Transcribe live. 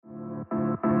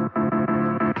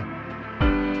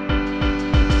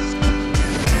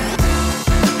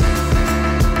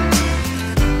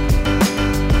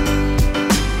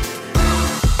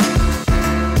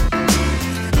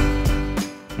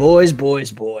Boys.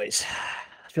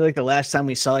 I feel like the last time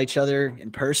we saw each other in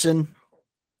person,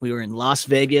 we were in Las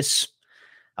Vegas.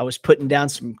 I was putting down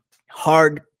some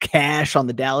hard cash on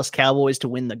the Dallas Cowboys to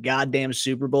win the goddamn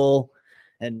Super Bowl,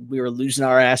 and we were losing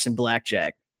our ass in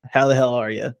blackjack. How the hell are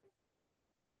you?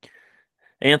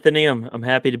 Anthony, I'm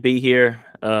happy to be here.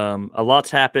 A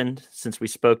lot's happened since we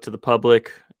spoke to the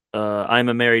public. I'm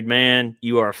a married man.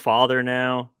 You are a father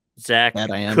now. Zach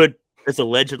is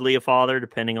allegedly a father,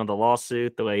 depending on the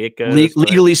lawsuit, the way it goes.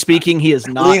 Legally speaking, he is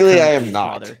not. Legally, I am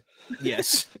not. Father.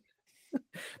 Yes.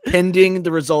 Pending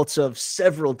the results of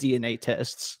several DNA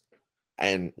tests.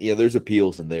 And there's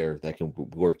appeals in there that can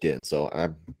work in. So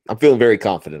I'm feeling very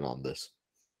confident on this.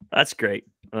 That's great.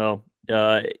 Well,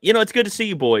 it's good to see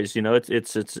you boys.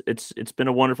 It's been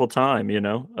a wonderful time.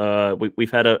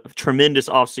 We've had a tremendous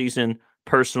offseason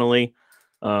personally.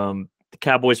 The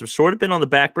Cowboys have sort of been on the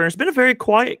back burner. It's been a very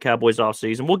quiet Cowboys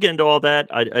offseason. We'll get into all that.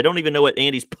 I don't even know what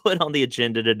Andy's put on the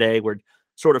agenda today. We're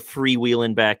sort of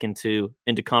freewheeling back into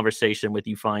conversation with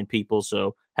you fine people.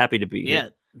 So happy to be here. Yeah,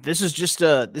 this is just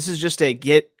a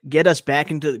get us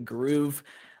back into the groove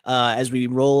as we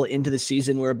roll into the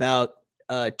season. We're about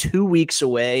 2 weeks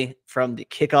away from the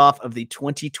kickoff of the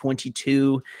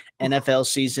 2022 NFL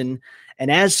season.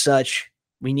 And as such,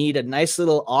 we need a nice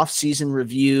little off-season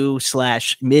review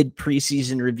 / mid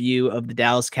preseason review of the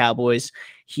Dallas Cowboys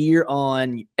here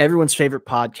on everyone's favorite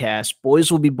podcast,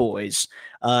 Boys Will Be Boys.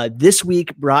 This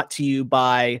week brought to you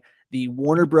by the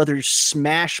Warner Brothers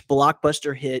smash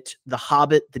blockbuster hit, The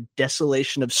Hobbit, The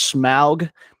Desolation of Smaug,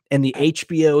 and the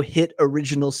HBO hit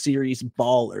original series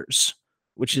Ballers,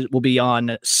 which will be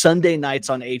on Sunday nights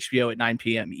on HBO at 9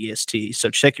 p.m. EST.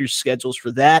 So check your schedules for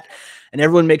that. And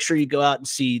everyone make sure you go out and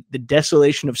see The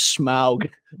Desolation of Smaug,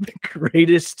 the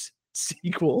greatest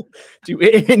sequel to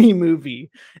any movie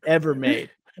ever made.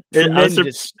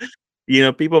 Tremendous.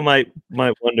 People might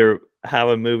wonder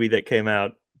how a movie that came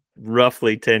out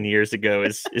roughly 10 years ago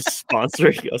is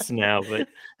sponsoring us now, but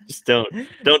just don't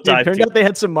dive. Turned out they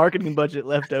had some marketing budget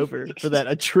left over for that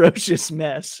atrocious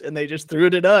mess, and they just threw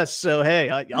it at us. So hey,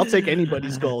 I'll take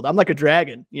anybody's gold. I'm like a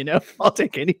dragon, I'll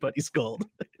take anybody's gold.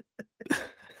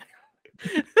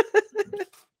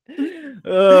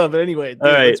 But anyway,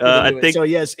 all right. I think so.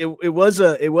 Yes, it was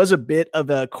a bit of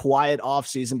a quiet off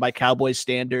season by Cowboys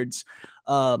standards.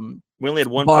 We only had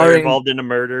one player involved in a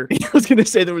murder. I was going to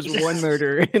say there was one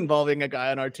murder involving a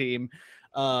guy on our team.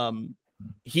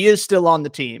 He is still on the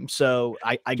team, so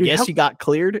I guess he got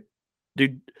cleared.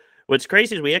 Dude, what's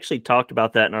crazy is we actually talked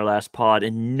about that in our last pod,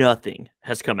 and nothing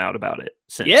has come out about it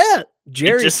since. Yeah,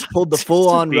 Jerry just pulled the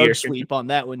full-on rug sweep on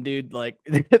that one, dude. Like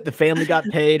the family got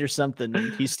paid or something.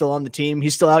 He's still on the team.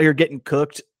 He's still out here getting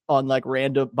cooked on like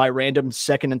random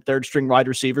second and third string wide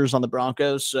receivers on the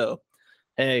Broncos. So,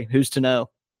 hey, who's to know?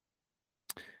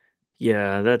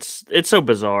 Yeah, it's so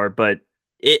bizarre, but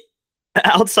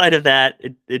outside of that,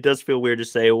 it does feel weird to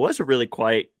say it was a really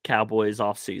quiet Cowboys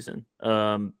offseason.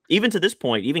 Even to this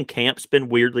point, even camp's been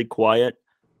weirdly quiet.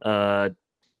 Or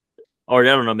I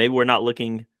don't know, maybe we're not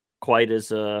looking quite as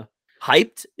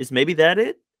hyped. Is maybe that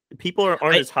it? People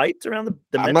aren't as hyped around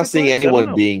the I'm not seeing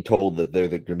anyone being told that they're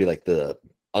going to be like the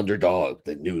underdog,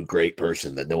 the new great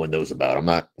person that no one knows about. I'm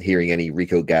not hearing any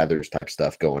Rico Gathers type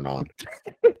stuff going on.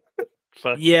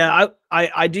 Yeah,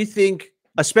 I do think,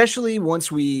 especially once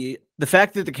the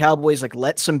fact that the Cowboys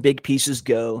let some big pieces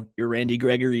go, your Randy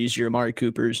Gregory's, your Amari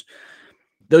Cooper's,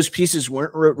 those pieces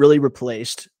weren't really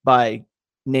replaced by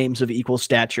names of equal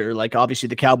stature. Like obviously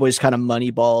the Cowboys kind of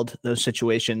moneyballed those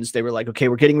situations. They were like, okay,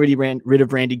 we're getting rid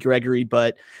of Randy Gregory,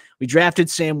 but we drafted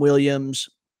Sam Williams.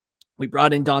 We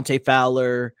brought in Dante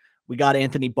Fowler. We got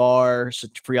Anthony Barr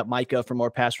to free up Micah for more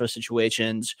pass rush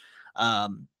situations.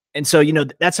 And so,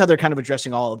 that's how they're kind of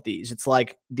addressing all of these. It's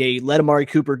like they let Amari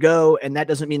Cooper go, and that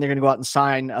doesn't mean they're going to go out and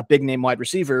sign a big name wide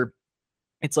receiver.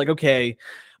 It's like, okay,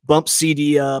 bump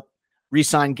CD up,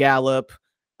 re-sign Gallup,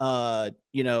 find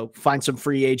some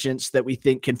free agents that we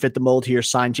think can fit the mold here,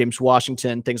 sign James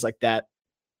Washington, things like that.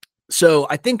 So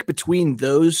I think between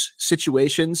those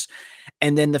situations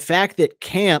and then the fact that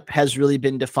camp has really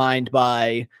been defined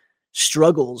by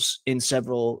struggles in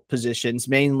several positions,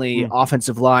 mainly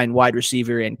offensive line, wide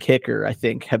receiver, and kicker, I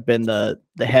think have been the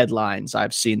headlines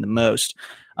I've seen the most.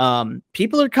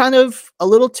 People are kind of a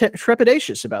little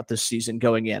trepidatious about this season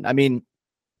going in. I mean,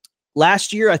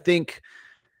 last year, I think,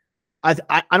 I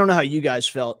don't know how you guys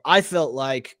felt. I felt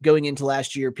like going into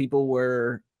last year, people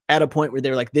were at a point where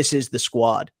they're like, this is the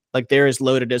squad. Like they're as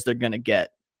loaded as they're going to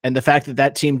get. And the fact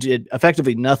that team did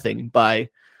effectively nothing by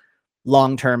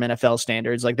long-term NFL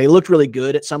standards. Like they looked really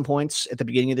good at some points at the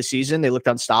beginning of the season. They looked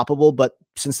unstoppable, but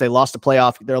since they lost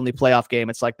their only playoff game,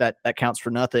 it's like that counts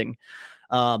for nothing.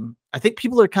 I think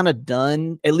people are kind of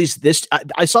done. At least this,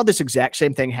 I saw this exact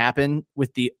same thing happen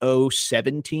with the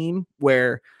 07 team,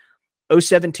 where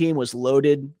 07 team was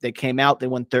loaded. They came out, they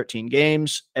won 13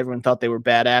 games. Everyone thought they were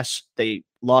badass. They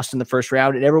lost in the first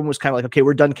round, and everyone was kind of like, okay,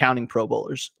 we're done counting Pro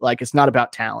Bowlers. Like, it's not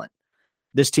about talent.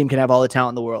 This team can have all the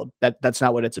talent in the world. That's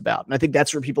not what it's about. And I think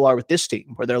that's where people are with this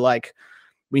team, where they're like,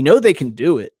 we know they can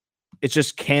do it. It's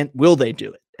just will they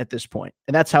do it at this point?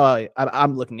 And that's how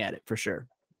I'm looking at it for sure.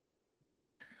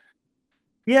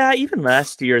 Yeah, even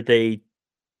last year, the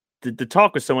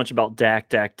talk was so much about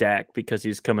Dak because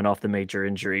he's coming off the major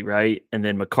injury, right? And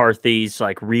then McCarthy's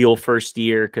like real first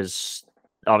year, because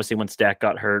obviously once Dak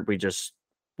got hurt, we just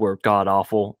were god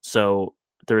awful. So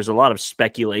there's a lot of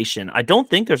speculation. I don't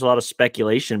think there's a lot of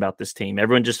speculation about this team.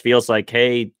 Everyone just feels like,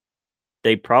 hey,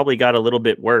 they probably got a little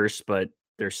bit worse, but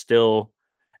they're still,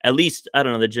 at least, I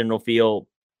don't know, the general feel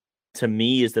to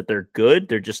me is that they're good.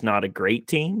 They're just not a great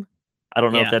team. I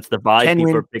don't know if that's the vibe.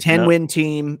 10-win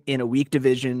team in a weak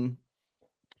division.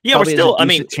 Yeah, we're still,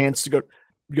 chance to go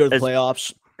to the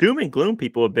playoffs. Doom and gloom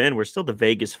people have been, we're still the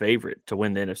Vegas favorite to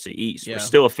win the NFC East. Yeah. We're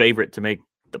still a favorite to make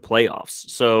the playoffs.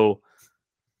 So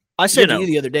I said to you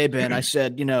the other day, Ben, I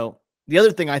said, the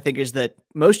other thing I think is that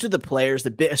most of the players,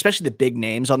 especially the big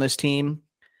names on this team,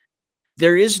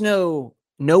 there is no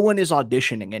one is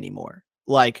auditioning anymore.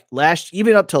 Like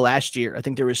even up to last year, I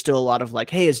think there was still a lot of like,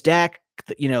 hey, is Dak,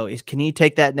 can he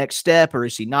take that next step, or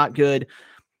is he not good?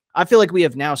 I feel like we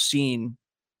have now seen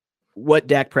what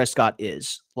Dak Prescott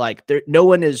is. Like there's no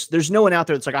one out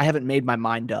there that's like, I haven't made my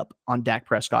mind up on Dak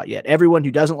Prescott yet. Everyone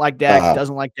who doesn't like Dak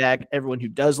doesn't like Dak. Everyone who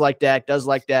does like Dak does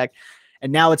like Dak.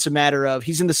 And now it's a matter of,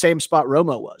 he's in the same spot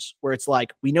Romo was, where it's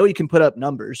like, we know he can put up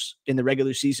numbers in the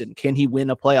regular season. Can he win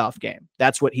a playoff game?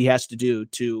 That's what he has to do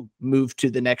to move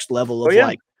to the next level of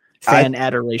fan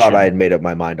adoration. I thought I had made up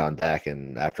my mind on Dak,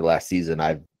 and after last season,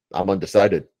 I'm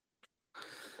undecided.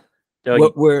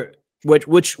 What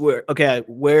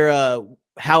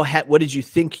did you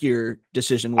think your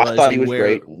decision was? I thought he was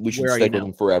great. We should stick with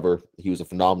him forever. He was a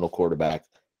phenomenal quarterback.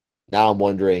 Now I'm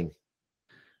wondering,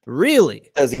 really,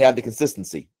 does he have the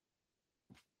consistency?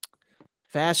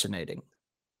 Fascinating.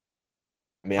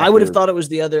 I mean, I would have thought it was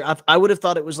the other. I would have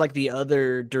thought it was like the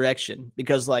other direction,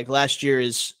 because like last year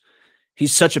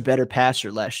he's such a better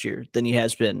passer last year than he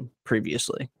has been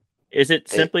previously. Is it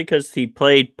simply because he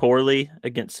played poorly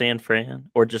against San Fran,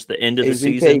 or just the end of the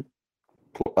season?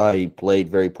 He played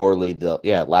very poorly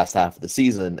last half of the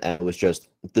season, and it was just,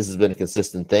 this has been a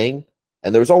consistent thing.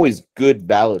 And there was always good,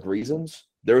 valid reasons.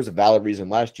 There was a valid reason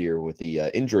last year with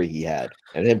the injury he had,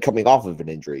 and him coming off of an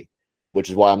injury, which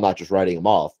is why I'm not just writing him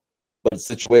off. But it's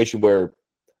a situation where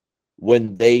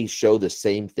when they show the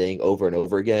same thing over and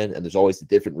over again, and there's always a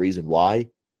different reason why,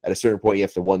 at a certain point you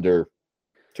have to wonder,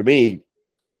 to me,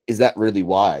 is that really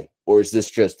why? Or is this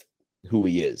just who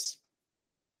he is?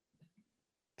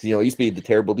 Because, it used to be the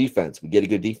terrible defense. We get a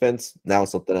good defense, now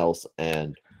it's something else.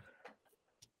 And,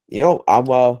 I'm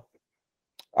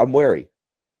wary.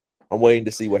 I'm waiting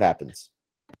to see what happens.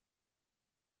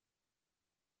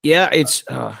 Yeah,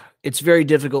 it's very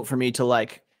difficult for me to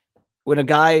like, when a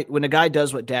guy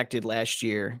does what Dak did last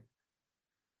year,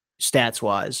 stats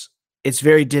wise, it's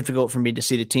very difficult for me to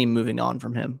see the team moving on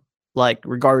from him. Like,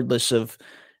 regardless of,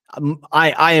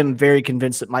 I am very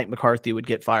convinced that Mike McCarthy would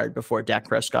get fired before Dak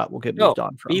Prescott will get moved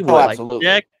on from. He would.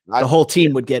 Absolutely. The whole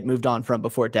team would get moved on from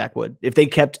before Dak would. If they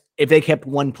kept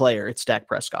one player, it's Dak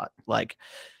Prescott. Like,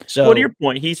 so. Well, to your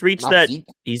point, he's reached that.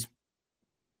 Zeke.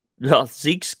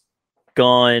 Zeke's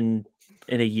gone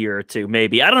in a year or two,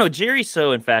 maybe. I don't know. Jerry's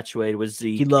so infatuated with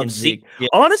Zeke. He loves Zeke. Yeah.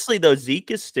 Honestly, though,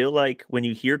 Zeke is still like, when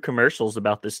you hear commercials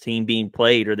about this team being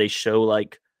played, or they show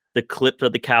like the clip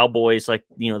of the Cowboys, like,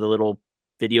 the little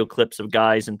video clips of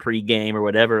guys in pregame or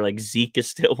whatever, like Zeke is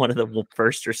still one of the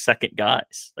first or second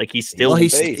guys. Like he still he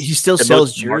still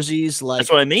sells jerseys. Like,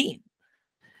 that's what I mean.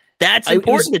 That's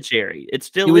important to Jerry. It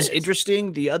was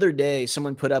interesting. The other day,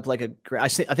 someone put up like I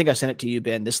think I sent it to you,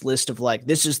 Ben, this list of like,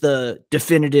 this is the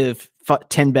definitive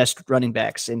 10 best running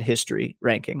backs in history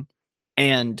ranking.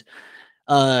 And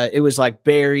it was like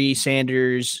Barry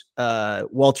Sanders,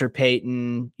 Walter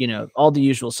Payton, all the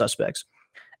usual suspects.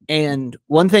 And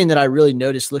one thing that I really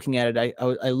noticed looking at it,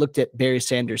 I looked at Barry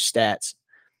Sanders' stats.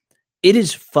 It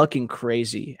is fucking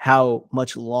crazy how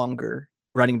much longer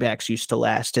running backs used to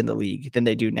last in the league than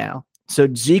they do now. So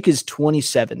Zeke is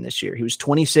 27 this year. He was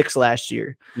 26 last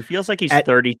year. He feels like he's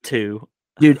 32.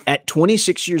 Dude, at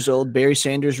 26 years old, Barry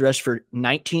Sanders rushed for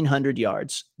 1,900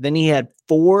 yards. Then he had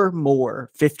 4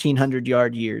 more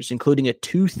 1,500-yard years, including a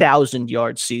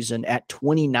 2,000-yard season at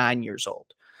 29 years old.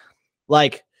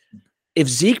 Like, if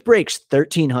Zeke breaks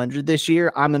 1,300 this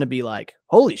year, I'm going to be like,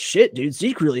 holy shit, dude,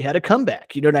 Zeke really had a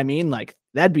comeback. You know what I mean? Like,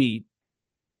 that'd be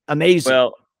amazing.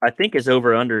 Well, I think his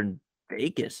over-under in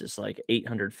Vegas is like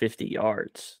 850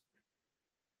 yards.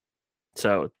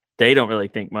 So they don't really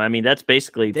think. I mean, that's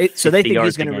basically they think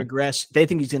he's going to regress. They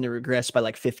think he's going to regress by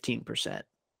like 15%.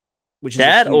 Which is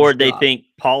that, or they drop. think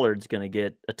Pollard's going to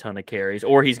get a ton of carries,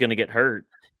 or he's going to get hurt.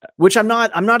 Which I'm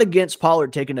not against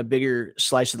Pollard taking a bigger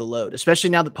slice of the load, especially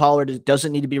now that Pollard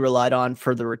doesn't need to be relied on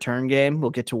for the return game.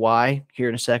 We'll get to why here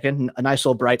in a second. A nice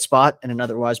little bright spot in an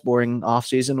otherwise boring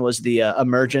offseason was the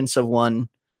emergence of one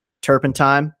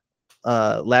Turpentine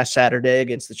last Saturday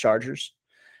against the Chargers.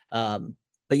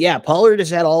 But yeah, Pollard has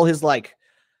had all his like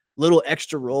little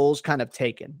extra roles kind of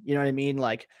taken. You know what I mean?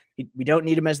 Like we don't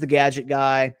need him as the gadget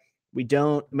guy.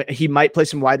 He might play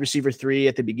some wide receiver 3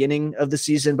 at the beginning of the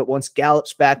season, but once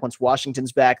Gallup's back, once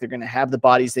Washington's back, they're going to have the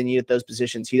bodies they need at those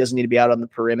positions. He doesn't need to be out on the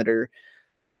perimeter.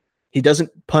 He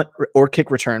doesn't punt or kick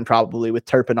return probably with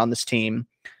Turpin on this team.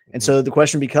 And so the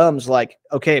question becomes like,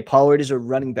 okay, Pollard is a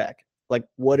running back. Like,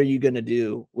 what are you going to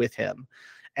do with him?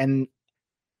 And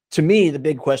to me, the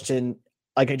big question,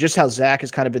 like just how Zach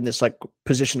is kind of in this like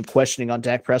position of questioning on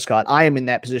Dak Prescott, I am in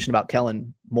that position about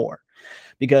Kellen Moore.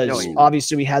 Because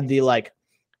obviously we had the like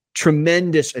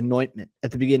tremendous anointment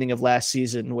at the beginning of last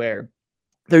season where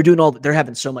they're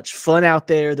having so much fun out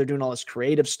there. They're doing all this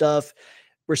creative stuff.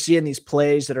 We're seeing these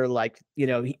plays that are like,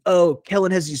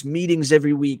 Kellen has these meetings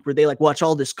every week where they like watch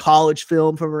all this college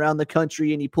film from around the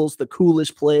country and he pulls the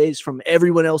coolest plays from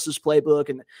everyone else's playbook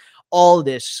and all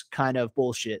this kind of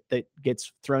bullshit that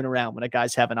gets thrown around when a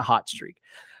guy's having a hot streak.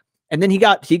 And then he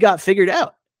got figured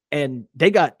out and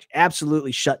they got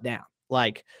absolutely shut down.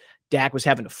 Like Dak was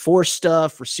having to force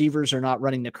stuff. Receivers are not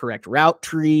running the correct route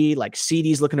tree. Like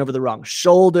CeeDee's looking over the wrong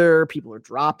shoulder. People are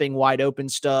dropping wide open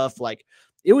stuff. Like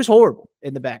it was horrible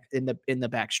in the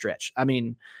back stretch. I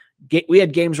mean, we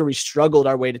had games where we struggled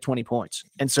our way to 20 points.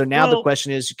 And so now the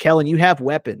question is, Kellen, you have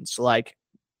weapons. Like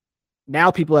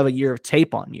now people have a year of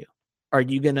tape on you. Are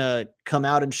you going to come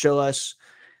out and show us?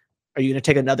 Are you going to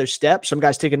take another step? Some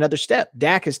guys take another step.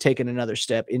 Dak has taken another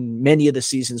step in many of the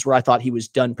seasons where I thought he was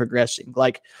done progressing.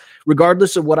 Like,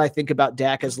 regardless of what I think about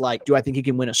Dak as like, do I think he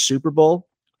can win a Super Bowl?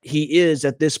 He is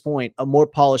at this point a more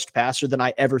polished passer than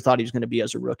I ever thought he was going to be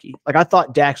as a rookie. Like I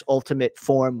thought Dak's ultimate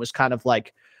form was kind of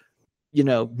like,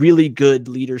 really good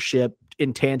leadership,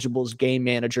 intangibles, game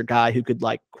manager guy who could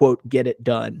like, quote, get it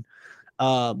done.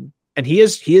 And he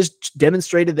has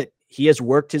demonstrated that he has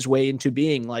worked his way into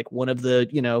being like one of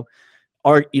the,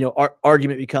 our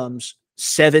argument becomes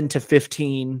 7 to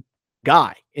 15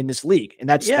 guy in this league. And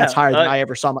that's higher than I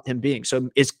ever saw him being. So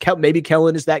maybe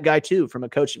Kellen is that guy too, from a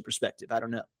coaching perspective. I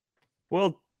don't know.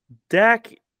 Well,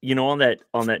 Dak, on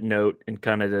that note and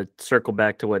kind of to circle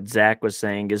back to what Zach was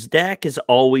saying is Dak has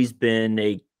always been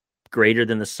a greater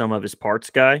than the sum of his parts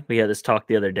guy. We had this talk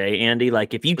the other day, Andy,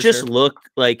 like if you look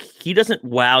like he doesn't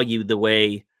wow you the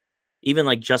way even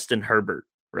like Justin Herbert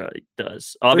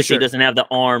does. Obviously, he doesn't have the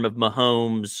arm of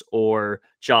Mahomes or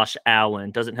Josh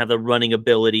Allen, doesn't have the running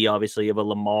ability, obviously, of a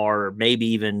Lamar or maybe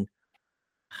even,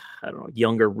 I don't know,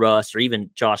 younger Russ or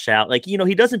even Josh Allen. Like,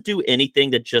 he doesn't do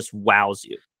anything that just wows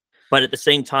you. But at the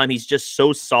same time, he's just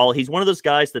so solid. He's one of those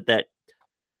guys that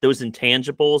those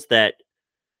intangibles that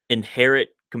inherit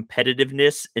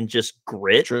competitiveness and just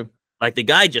grit. True. Like the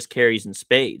guy just carries in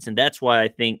spades. And that's why I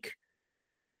think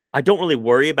I don't really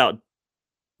worry about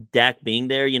Dak being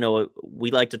there. We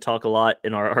like to talk a lot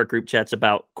in our group chats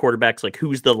about quarterbacks, like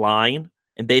who's the line,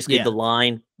 and basically the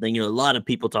line. Then a lot of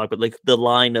people talk about like the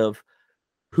line of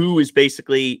who is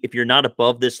basically, if you're not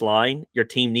above this line, your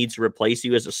team needs to replace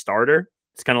you as a starter.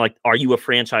 It's kind of like, are you a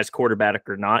franchise quarterback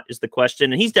or not? Is the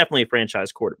question, and he's definitely a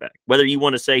franchise quarterback. Whether you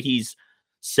want to say he's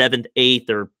 7th, 8th,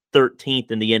 or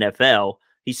 13th in the NFL,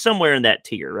 he's somewhere in that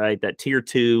tier, right? That tier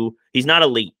 2. He's not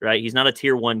elite, right? He's not a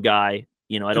tier 1 guy.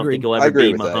 I don't think he'll ever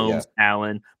be Mahomes,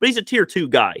 Allen, but he's a tier 2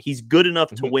 guy. He's good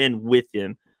enough to win with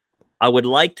him. I would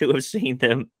like to have seen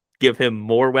them give him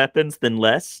more weapons than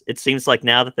less. It seems like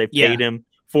now that they've paid him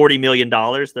 $40 million,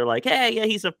 they're like, hey, yeah,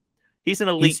 he's an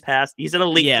elite pass. He's an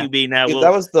elite QB now.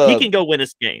 He can go win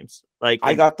us games. Like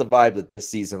I got the vibe that this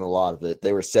season, a lot of it,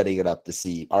 they were setting it up to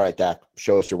see, all right, Dak,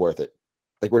 show us you're worth it.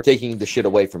 Like we're taking the shit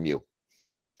away from you.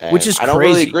 And which is I don't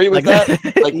crazy. really agree with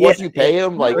that. Like once you pay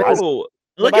him, like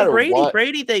look at Brady. What.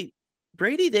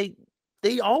 Brady,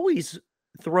 they always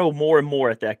throw more and more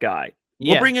at that guy.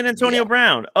 We'll bring in Antonio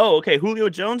Brown. Oh, okay. Julio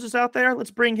Jones is out there.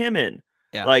 Let's bring him in.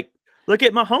 Yeah. Like Look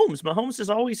at Mahomes. Mahomes has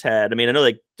always had. I mean, I know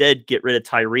they did get rid of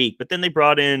Tyreek, but then they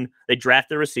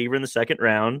drafted a receiver in the second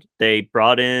round. They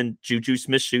brought in Juju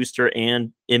Smith-Schuster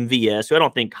and MVS, who I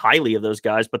don't think highly of those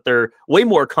guys, but they're way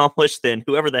more accomplished than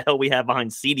whoever the hell we have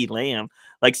behind CeeDee Lamb.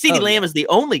 Like CeeDee Lamb is the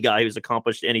only guy who's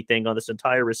accomplished anything on this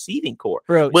entire receiving core.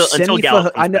 Bro, well, until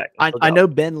Gallup I know, back. I know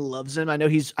Ben loves him. I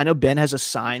know Ben has a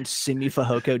signed Simi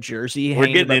Fehoko jersey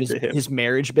hanging above his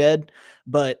marriage bed.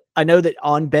 But I know that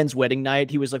on Ben's wedding night,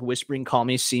 he was like whispering, "Call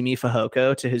me Simi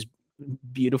Fehoko" to his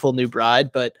beautiful new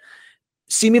bride. But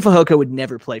Simi Fehoko would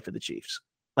never play for the Chiefs.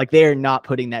 Like, they are not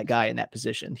putting that guy in that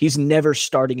position. He's never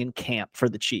starting in camp for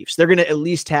the Chiefs. They're going to at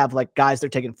least have like guys they're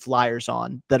taking flyers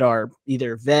on that are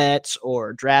either vets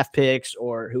or draft picks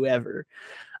or whoever.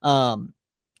 Now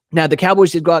the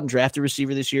Cowboys did go out and draft a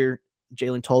receiver this year,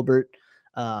 Jalen Tolbert.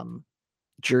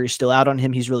 Jury's still out on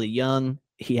him. He's really young.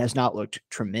 He has not looked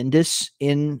tremendous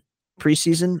in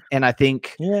preseason. And I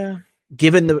think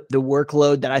given the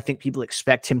workload that I think people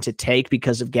expect him to take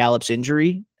because of Gallup's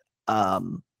injury,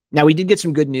 now we did get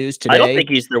some good news today. I don't think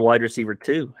he's their wide receiver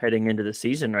 2 heading into the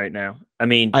season right now. I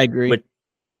mean, I agree. But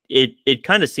it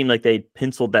kind of seemed like they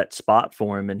penciled that spot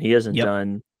for him, and he hasn't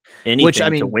done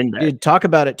anything to win that. Dude, talk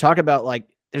about like,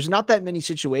 there's not that many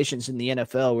situations in the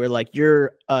NFL where like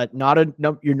you're not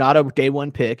a day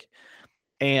one pick,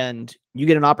 and you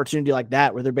get an opportunity like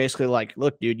that where they're basically like,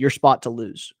 look, dude, your spot to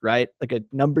lose, right? Like a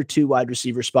number 2 wide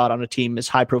receiver spot on a team as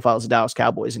high profile as the Dallas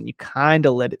Cowboys, and you kind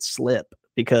of let it slip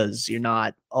because you're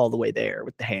not all the way there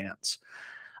with the hands.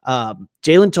 Jalen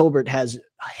Tolbert has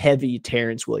heavy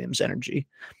Terrence Williams energy,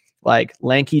 like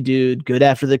lanky dude, good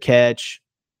after the catch,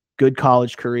 good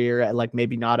college career at like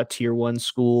maybe not a tier 1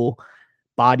 school,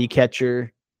 body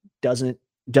catcher, doesn't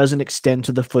extend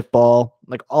to the football,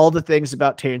 like all the things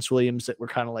about Terrence Williams that were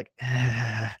kind of like,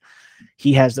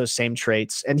 he has those same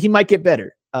traits, and he might get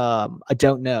better. I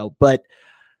don't know, but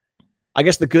I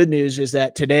guess the good news is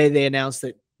that today they announced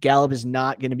that Gallup is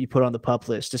not going to be put on the PUP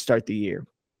list to start the year.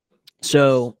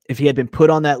 So if he had been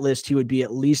put on that list, he would be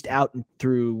at least out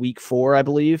through week 4, I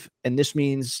believe. And this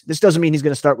doesn't mean he's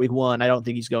going to start week 1. I don't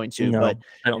think he's going to, but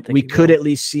I don't think we could at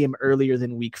least see him earlier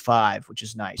than week 5, which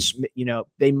is nice. You know,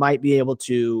 they might be able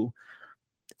to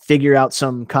figure out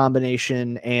some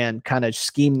combination and kind of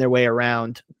scheme their way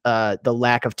around the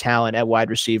lack of talent at wide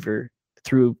receiver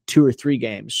through 2 or 3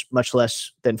 games, much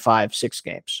less than 5-6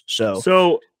 games.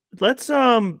 So let's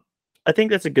I think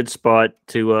that's a good spot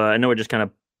to I know we're just kind of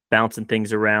bouncing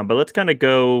things around, but let's kind of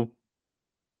go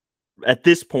at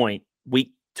this point,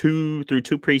 week 2 through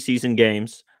 2 preseason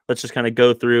games. Let's just kind of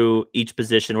go through each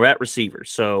position. We're at receiver.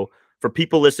 So for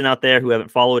people listening out there who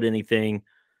haven't followed anything,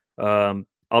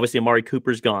 obviously Amari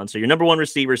Cooper's gone. So your number 1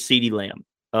 receiver, CeeDee Lamb.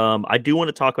 I do want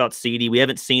to talk about CeeDee. We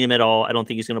haven't seen him at all. I don't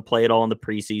think he's going to play at all in the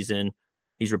preseason.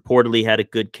 He's reportedly had a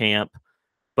good camp.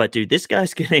 But, dude, this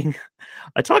guy's getting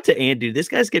 – I talked to Andy. This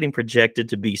guy's getting projected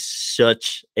to be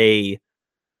such a –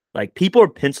 like, people are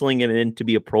penciling him in to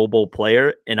be a Pro Bowl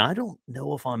player, and I don't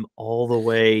know if I'm all the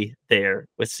way there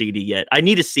with CeeDee yet. I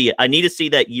need to see it. I need to see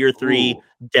that year 3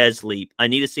 Dez leap. I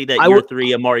need to see that year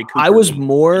 3 Amari Cooper I was leap.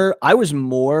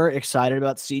 more excited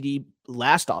about CeeDee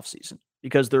last offseason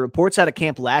because the reports out of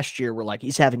camp last year were like,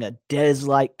 he's having a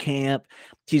Dez-like camp.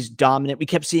 He's dominant. We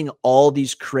kept seeing all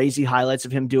these crazy highlights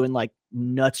of him doing, like,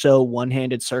 nutso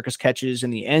one-handed circus catches in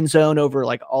the end zone over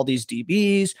like all these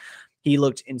DBs. He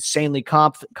looked insanely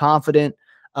confident.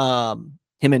 Him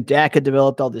and Dak had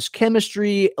developed all this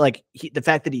chemistry. Like the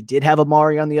fact that he did have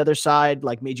Amari on the other side,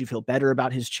 like made you feel better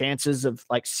about his chances of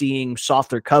like seeing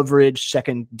softer coverage,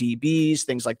 second DBs,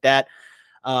 things like that.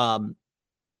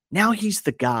 Now he's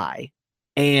the guy.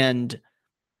 And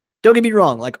don't get me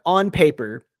wrong, like on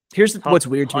paper, here's what's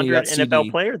weird to me about NFL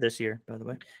CeeDee. player this year, by the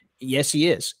way. Yes, he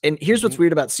is. And here's what's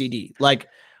weird about CeeDee. Like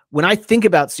when I think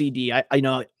about CeeDee,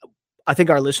 I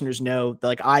think our listeners know that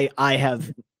like I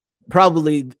have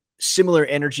probably similar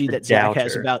energy that Zach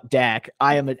has about Dak.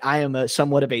 I am a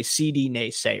somewhat of a CeeDee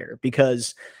naysayer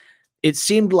because it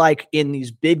seemed like in these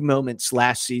big moments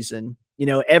last season, you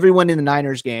know, everyone in the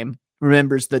Niners game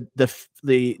remembers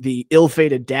the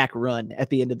ill-fated Dak run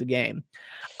at the end of the game.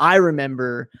 I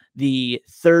remember the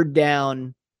 3rd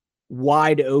down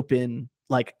wide open,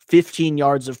 like 15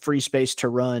 yards of free space to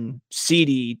run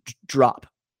CeeDee drop.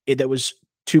 That was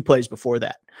 2 plays before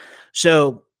that.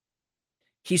 So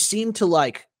he seemed to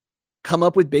like come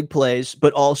up with big plays,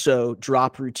 but also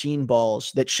drop routine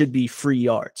balls that should be free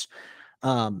yards.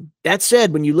 That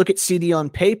said, when you look at CeeDee on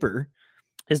paper,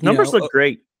 his numbers look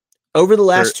great. Over the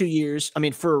last 2 years, I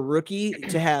mean, for a rookie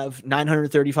to have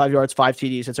 935 yards, 5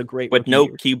 TDs, that's a great with rookie no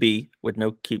year. QB, with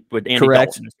Andy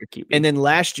Correct. Dalton as your QB. And then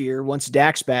last year, once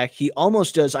Dak's back, he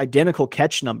almost does identical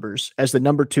catch numbers as the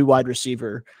number 2 wide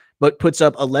receiver, but puts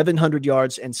up 1,100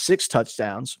 yards and 6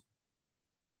 touchdowns.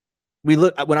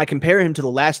 When I compare him to the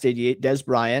last 88, Dez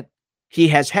Bryant, he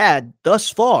has had thus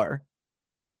far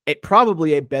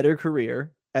probably a better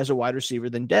career as a wide receiver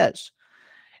than Dez.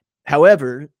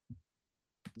 However,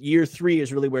 year 3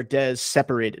 is really where Dez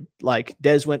separated. Like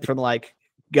Dez went from like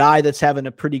guy that's having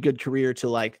a pretty good career to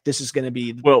like, this is going to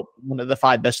be one of the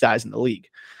 5 best guys in the league.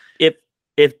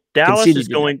 If Dallas is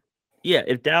going,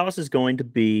 if Dallas is going to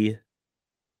be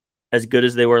as good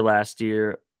as they were last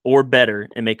year or better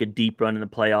and make a deep run in the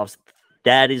playoffs,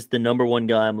 that is the number 1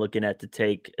 guy I'm looking at to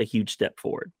take a huge step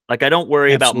forward. Like I don't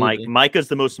worry about Mike. Micah's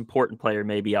the most important player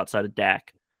maybe outside of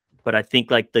Dak. But I think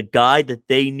like the guy that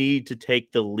they need to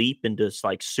take the leap into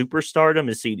like superstardom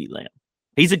is CeeDee Lamb.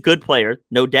 He's a good player,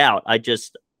 no doubt. I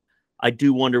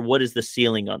do wonder what is the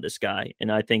ceiling on this guy.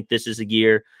 And I think this is a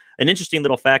year. An interesting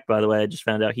little fact, by the way, I just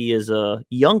found out he is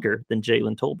younger than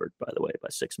Jalen Tolbert, by the way, by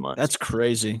 6 months. That's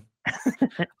crazy.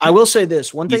 I will say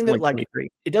this. One thing that like 23.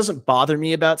 It doesn't bother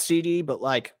me about CD, but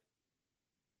like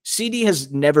CD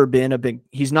has never been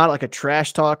he's not like a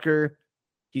trash talker.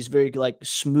 He's very like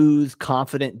smooth,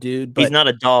 confident dude. But he's not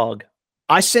a dog.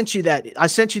 I sent you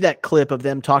that clip of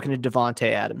them talking to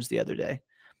Davante Adams the other day.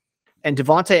 And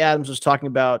Davante Adams was talking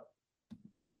about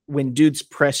when dudes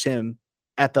press him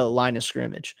at the line of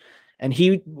scrimmage. And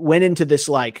he went into this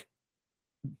like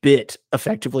bit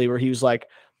effectively where he was like,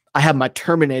 I have my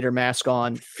Terminator mask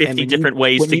on. 50 different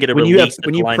ways to get a release.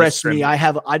 When you press me,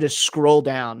 I just scroll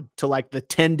down to like the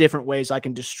 10 different ways I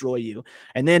can destroy you.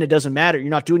 And then it doesn't matter. You're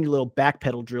not doing your little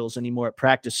backpedal drills anymore at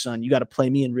practice, son. You got to play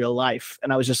me in real life.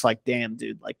 And I was just like, damn,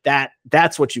 dude, like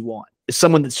that's what you want. Is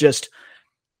someone that's just,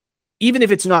 even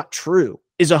if it's not true,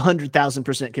 is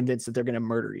 100,000% convinced that they're going to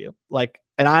murder you. Like,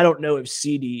 and I don't know if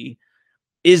CD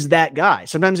is that guy.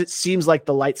 Sometimes it seems like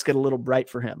the lights get a little bright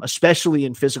for him, especially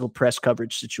in physical press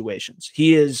coverage situations.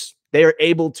 They are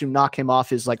able to knock him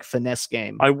off his like finesse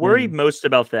game. I worry most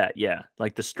about that. Yeah.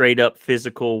 Like the straight up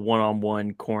physical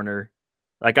one-on-one corner.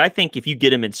 Like I think if you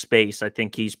get him in space, I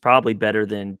think he's probably better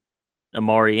than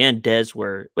Amari and Dez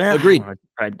were. Well, agreed.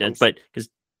 Dez, but because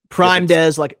prime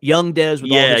Dez, like young Dez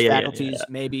with all his faculties,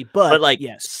 maybe. But like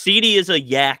yes, CD is a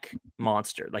yak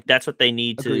monster. Like that's what they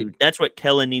need to. That's what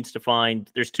Kellen needs to find.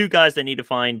 There's 2 guys that need to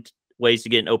find ways to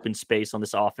get an open space on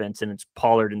this offense, and it's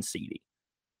Pollard and CD.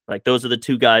 Like those are the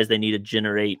 2 guys they need to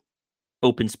generate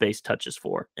open space touches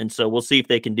for. And so we'll see if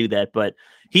they can do that. But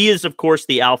he is, of course,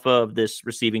 the alpha of this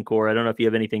receiving core. I don't know if you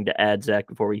have anything to add, Zach,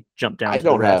 before we jump down. I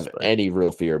don't have any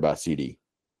real fear about CD.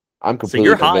 I'm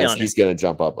completely convinced he's going to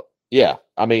jump up. Yeah.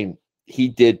 I mean, he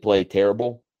did play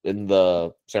terrible in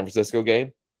the San Francisco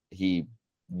game. He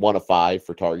 1 of 5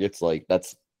 for targets. Like,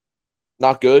 that's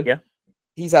not good. Yeah.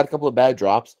 He's had a couple of bad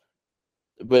drops,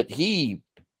 but he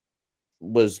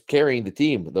was carrying the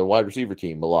team, the wide receiver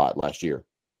team, a lot last year.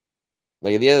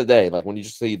 Like, at the end of the day, like, when you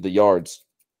just see the yards.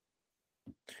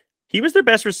 He was their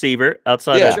best receiver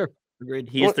outside of. Sure. Agreed.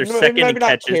 He is their second in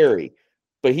catches. Carry,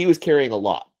 but he was carrying a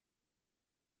lot.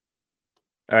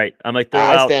 All right. I'm like,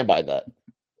 I stand by that.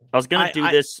 I was going to do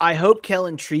this. I hope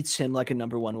Kellen treats him like a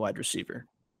number 1 wide receiver.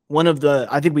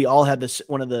 I think we all had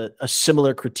a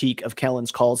similar critique of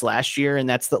Kellen's calls last year. And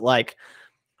that's that, like,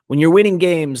 when you're winning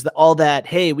games,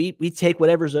 hey, we take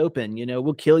whatever's open,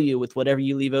 we'll kill you with whatever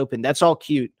you leave open. That's all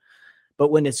cute. But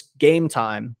when it's game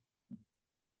time,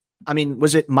 I mean,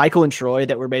 was it Michael and Troy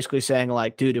that were basically saying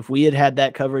like, dude, if we had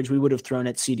that coverage, we would have thrown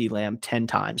at CeeDee Lamb 10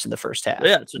 times in the first half.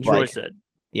 Yeah. That's what Troy said.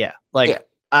 Yeah.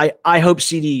 I hope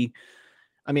CD,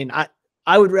 I mean, I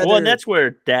would rather. Well, and that's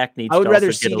where Dak needs. I would to rather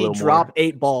also CD drop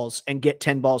 8 balls and get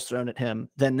 10 balls thrown at him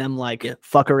than them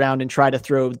fuck around and try to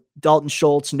throw Dalton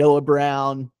Schultz, Noah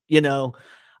Brown. I don't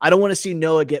want to see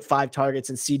Noah get 5 targets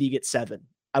and CD get 7.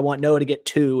 I want Noah to get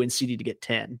 2 and CD to get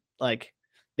 10. Like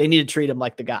they need to treat him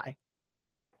like the guy.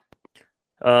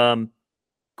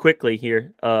 Quickly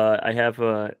here, I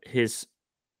have his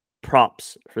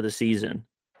props for the season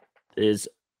is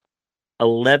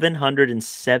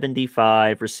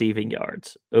 1,175 receiving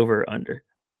yards, over or under.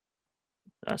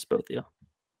 That's both of you.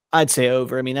 I'd say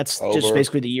over. I mean, that's just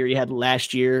basically the year he had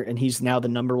last year, and he's now the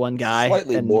number 1 guy.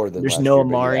 Slightly and more than there's no year,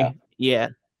 Amari. Yeah.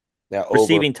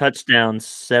 Receiving touchdowns,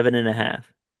 7.5.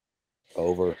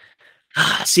 Over.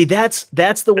 See, that's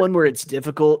the one where it's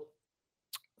difficult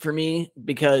for me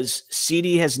because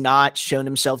CD has not shown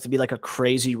himself to be like a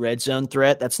crazy red zone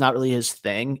threat. That's not really his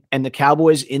thing. And the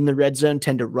Cowboys in the red zone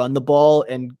tend to run the ball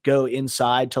and go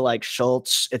inside to like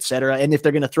Schultz, etc. And if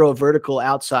they're going to throw a vertical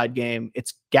outside game,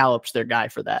 it's Gallup's their guy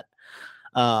for that.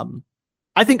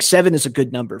 I think 7 is a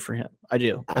good number for him. I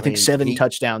do. I think 7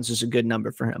 touchdowns is a good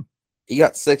number for him. He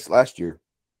got 6 last year.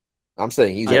 I'm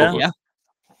saying he's over. Yeah.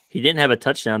 He didn't have a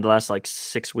touchdown the last like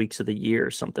 6 weeks of the year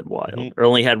or something wild, or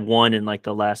only had one in like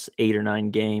the last 8 or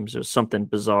 9 games or something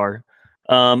bizarre.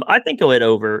 I think he'll hit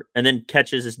over, and then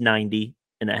catches is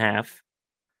 90.5.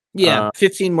 Yeah,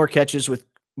 15 more catches with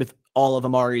all of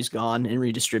Amari's gone and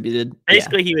redistributed.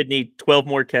 Basically, he would need 12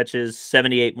 more catches,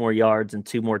 78 more yards, and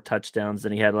 2 more touchdowns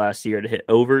than he had last year to hit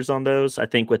overs on those. I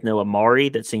think with no Amari,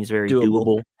 that seems very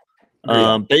doable.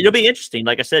 But it'll be interesting.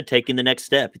 Like I said, taking the next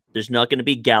step. There's not going to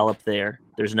be Gallup there.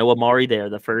 There's no Amari there.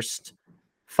 The first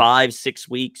 5-6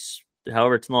 weeks,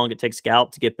 however long it takes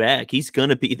Gallup to get back, he's going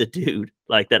to be the dude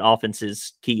like that offense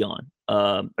is key on,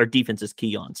 or defense is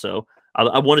key on. So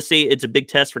I want to see it's a big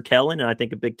test for Kellen, and I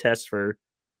think a big test for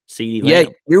CD. Yeah,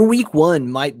 your week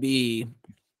 1 might be.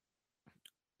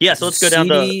 Yeah, so let's go down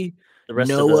to the rest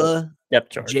Noah, of the depth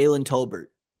chart. Jalen Tolbert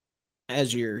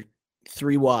as your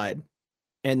 3 wide.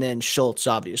 And then Schultz,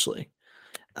 obviously.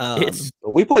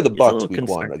 We play the Bucs week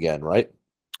 1 again, right?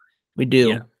 We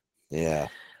do. Yeah.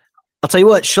 I'll tell you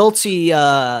what, Schultz, there's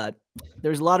a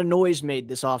lot of noise made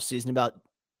this offseason about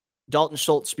Dalton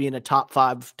Schultz being a top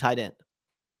 5 tight end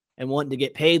and wanting to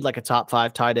get paid like a top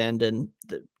 5 tight end and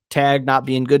the tag not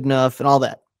being good enough and all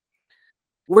that.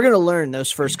 We're going to learn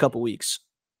those first couple weeks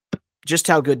just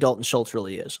how good Dalton Schultz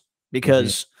really is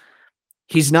because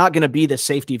he's not going to be the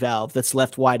safety valve that's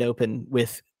left wide open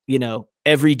with,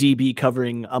 every DB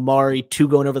covering Amari, 2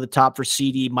 going over the top for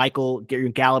CD, Michael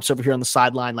Gallup's over here on the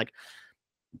sideline. Like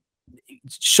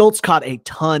Schultz caught a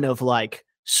ton of like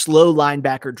slow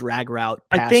linebacker drag route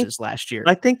passes last year.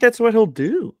 I think that's what he'll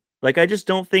do. Like, I just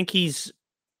don't think he's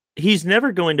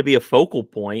never going to be a focal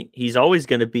point. He's always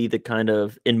going to be the kind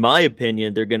of, in my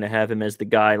opinion, they're going to have him as the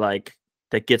guy like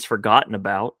that gets forgotten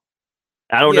about.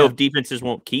 I don't know if defenses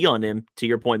won't key on him. To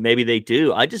your point, maybe they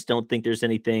do. I just don't think there's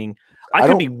anything. I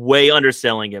could be way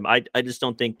underselling him. I just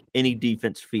don't think any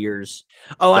defense fears.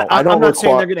 Oh, I'm not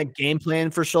saying they're going to game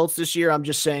plan for Schultz this year. I'm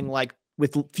just saying like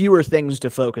with fewer things to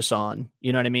focus on.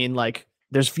 You know what I mean? Like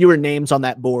there's fewer names on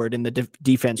that board in the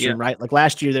defense room, right? Like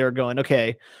last year they were going,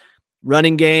 okay,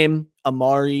 running game,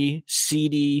 Amari,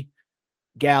 CD,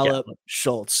 Gallup,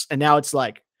 Schultz. And now it's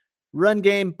like run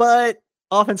game, but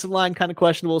offensive line kind of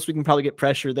questionable, so we can probably get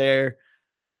pressure there.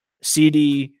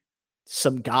 CD,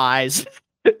 some guys,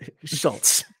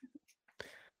 Schultz.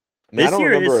 I don't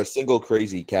remember a single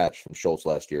crazy catch from Schultz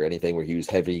last year. Anything where he was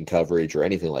heavy in coverage or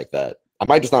anything like that. I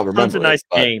might just not remember. Tons of nice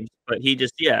games, but he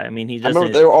just he I remember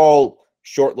they were all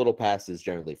short little passes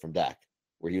generally from Dak,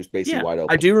 where he was basically wide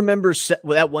open. I do remember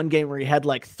that one game where he had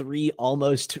like 3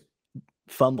 almost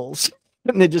fumbles.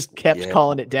 And they just kept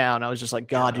calling it down. I was just like,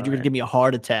 God, dude, you're going to give me a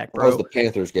heart attack, bro. That was the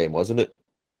Panthers game, wasn't it?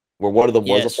 Where one of them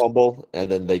was a fumble, and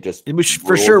then they just... It was,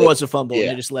 for sure was a fumble, and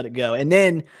they just let it go. And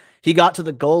then he got to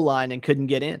the goal line and couldn't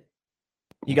get in.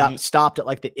 He got stopped at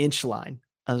like the inch line.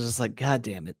 I was just like, God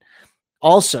damn it.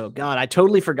 Also, God, I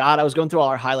totally forgot. I was going through all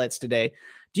our highlights today.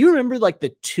 Do you remember like the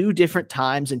 2 different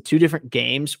times in 2 different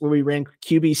games where we ran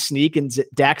QB sneak and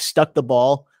Dak stuck the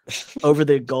ball over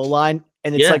the goal line?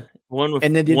 And it's like...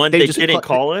 and then they just didn't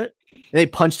call it. And they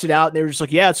punched it out, and they were just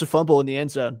like, "Yeah, it's a fumble in the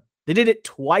end zone." They did it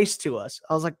twice to us.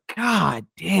 I was like, "God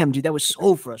damn, dude, that was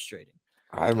so frustrating."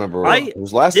 I remember it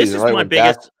was last season, right? When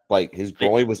Dak, like his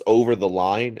groin was over the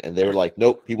line, and they were like,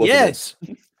 "Nope, he wasn't." Yes.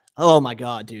 Oh my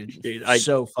God, dude,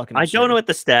 so fucking. I don't know what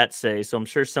the stats say, so I'm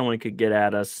sure someone could get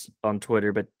at us on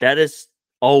Twitter. But that is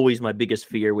always my biggest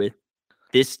fear with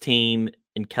this team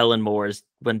and Kellen Moore is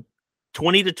when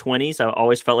 20 to 20s, I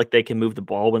always felt like they can move the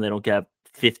ball when they don't get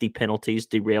 50 penalties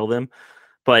derail them.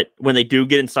 But when they do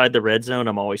get inside the red zone,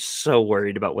 I'm always so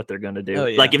worried about what they're going to do. Oh,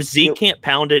 yeah. Like if Zeke can't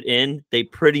pound it in, they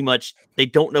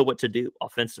don't know what to do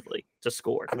offensively to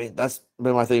score. I mean, that's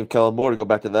been my thing with Kellen Moore. To go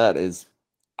back to that is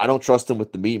I don't trust him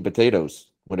with the meat and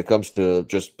potatoes when it comes to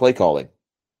just play calling.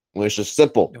 When it's just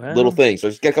simple little things. So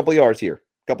just get a couple of yards here,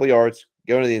 a couple of yards,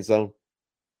 go into the end zone.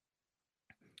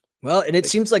 Well, and it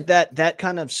seems like that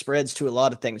kind of spreads to a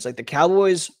lot of things. Like the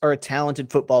Cowboys are a talented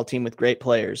football team with great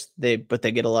players, but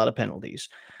they get a lot of penalties.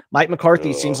 Mike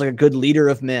McCarthy seems like a good leader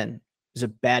of men. He's a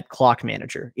bad clock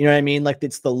manager. You know what I mean? Like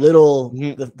it's the little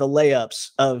the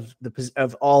layups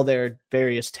of all their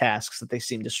various tasks that they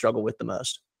seem to struggle with the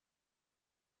most.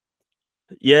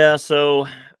 Yeah. So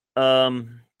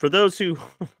for those who,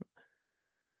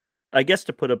 I guess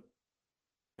to put a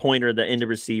pointer, the end of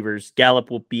receivers. Gallup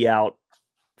will be out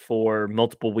for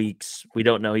multiple weeks. We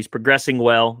don't know. He's progressing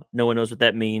well. No one knows what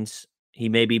that means. He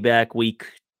may be back week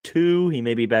 2. He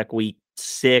may be back week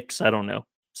 6. I don't know.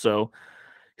 So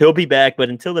he'll be back. But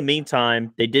until the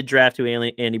meantime, they did draft who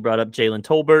Andy brought up, Jalen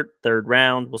Tolbert, 3rd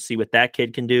round. We'll see what that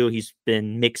kid can do. He's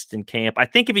been mixed in camp. I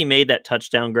think if he made that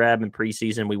touchdown grab in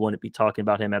preseason, we wouldn't be talking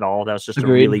about him at all. That was just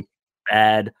Agreed. a really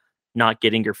bad not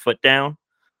getting your foot down.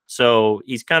 So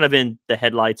he's kind of in the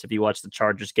headlights if you watch the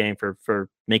Chargers game for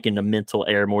making a mental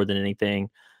error more than anything.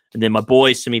 And then my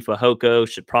boy, Simi Fehoko,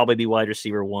 should probably be wide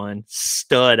receiver 1.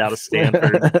 Stud out of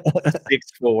Stanford.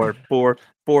 6'4",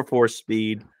 4.4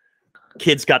 speed.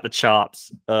 Kid's got the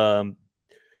chops. And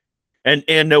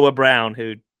Noah Brown,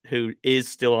 who is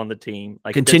still on the team.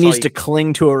 Like continues to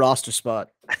cling to a roster spot.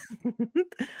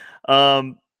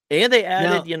 And they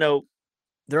added,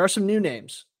 there are some new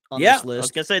names on this list. I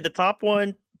was going to say the top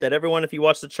one that everyone, if you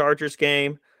watch the Chargers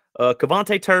game,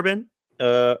 Kevontae Turbin,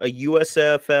 a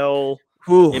USFL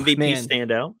MVP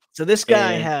standout. So this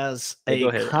guy has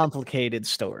a complicated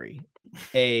story.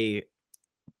 A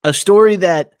story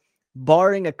that,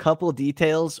 barring a couple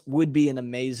details, would be an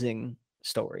amazing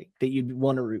story that you'd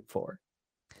want to root for.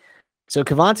 So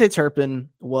Kevontae Turpin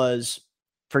was,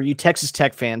 for you Texas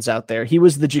Tech fans out there, he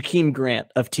was the Jakeem Grant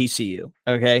of TCU.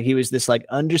 Okay. He was this like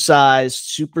undersized,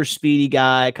 super speedy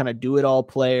guy, kind of do-it-all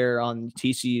player on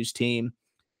TCU's team.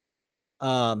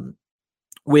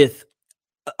 With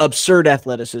absurd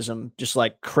athleticism, just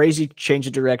like crazy change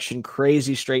of direction,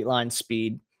 crazy straight line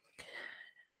speed.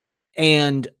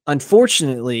 And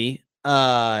unfortunately,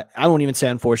 I won't even say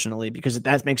unfortunately, because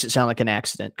that makes it sound like an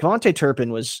accident. Kevontae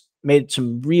Turpin made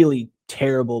some really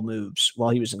terrible moves while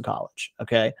he was in college.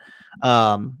 Okay.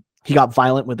 He got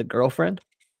violent with a girlfriend.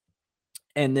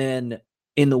 And then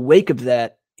in the wake of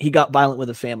that, he got violent with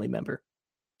a family member.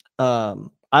 I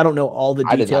don't know all the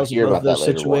details of those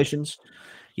situations.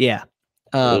 Yeah.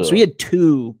 So he had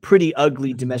 2 pretty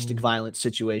ugly domestic violence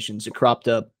situations that cropped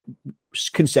up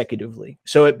consecutively.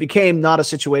 So it became not a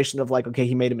situation of like, okay,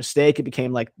 he made a mistake. It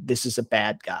became like, this is a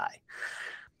bad guy.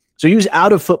 So he was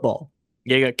out of football.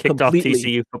 Yeah, he got kicked off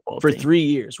TCU football for team. 3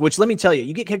 years, which, let me tell you,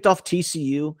 you get kicked off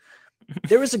TCU.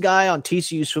 There was a guy on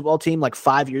TCU's football team like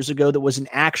 5 years ago that was an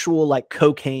actual like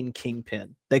cocaine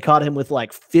kingpin. They caught him with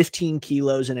like 15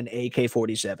 kilos and an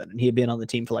AK-47, and he had been on the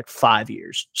team for like 5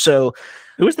 years. So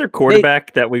who was their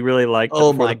quarterback that we really liked?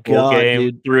 Oh my God,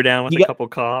 dude. Threw down with a couple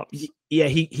cops. Yeah,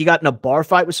 he got in a bar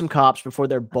fight with some cops before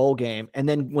their bowl game, and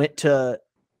then went to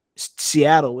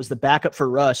Seattle, was the backup for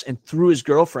Russ, and threw his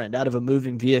girlfriend out of a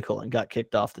moving vehicle and got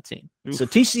kicked off the team. Oof. So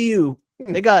TCU,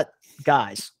 they got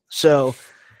guys. So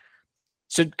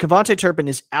Kevontae Turpin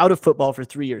is out of football for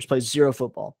 3 years, plays 0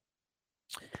 football.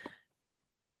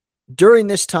 During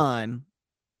this time,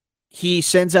 he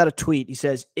sends out a tweet. He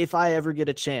says, if I ever get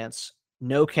a chance,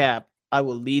 no cap, I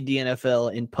will lead the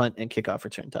NFL in punt and kickoff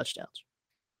return touchdowns.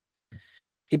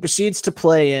 He proceeds to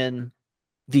play in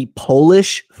the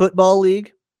Polish Football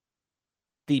League,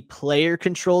 the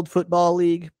Player-Controlled Football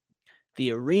League,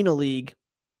 the Arena League,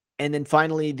 and then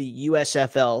finally the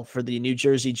USFL for the New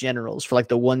Jersey Generals for like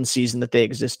the one season that they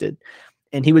existed.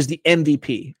 And he was the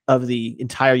MVP of the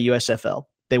entire USFL.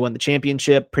 They won the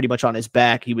championship pretty much on his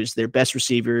back. He was their best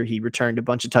receiver. He returned a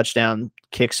bunch of touchdown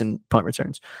kicks and punt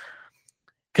returns.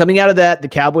 Coming out of that, the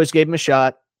Cowboys gave him a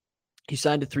shot. He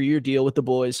signed a 3-year deal with the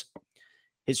boys.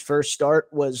 His first start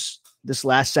was this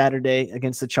last Saturday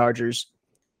against the Chargers.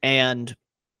 And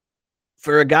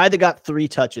for a guy that got 3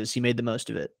 touches, he made the most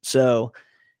of it. So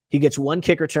he gets 1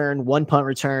 kick return, 1 punt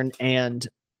return, and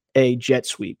a jet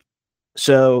sweep.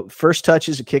 So first touch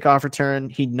is a kickoff return.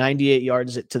 He 98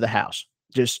 yards it to the house,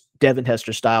 just Devin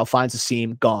Hester style, finds a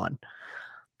seam, gone.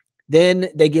 Then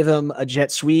they give him a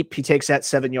jet sweep. He takes that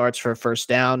 7 yards for a first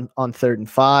down on 3rd and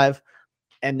 5.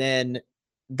 And then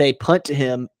they punt to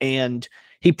him, and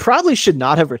he probably should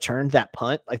not have returned that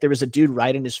punt. Like, there was a dude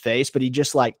right in his face, but he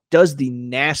just like does the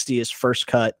nastiest first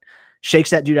cut, shakes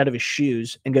that dude out of his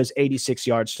shoes, and goes 86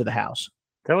 yards to the house.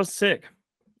 That was sick.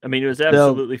 I mean, it was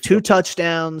absolutely so, 2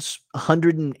 touchdowns,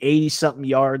 180 something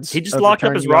yards. He just locked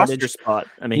up his roster spot.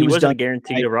 I mean, he wasn't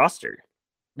guaranteed a roster.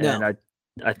 No. And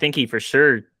I think he for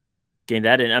sure gained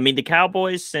that in. I mean, the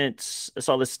Cowboys, since I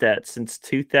saw the stats, since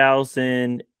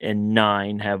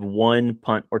 2009 have 1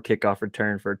 punt or kickoff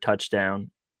return for a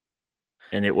touchdown.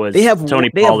 And it was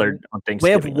Tony Pollard on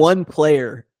Thanksgiving. They have 1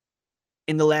 player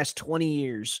in the last 20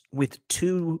 years with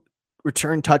 2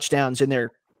 return touchdowns in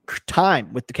their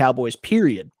time with the Cowboys,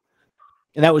 period.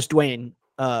 And that was Dwayne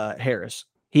Harris.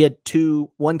 He had 1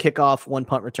 kickoff, 1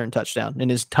 punt return touchdown in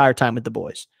his entire time with the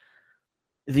boys.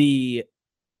 The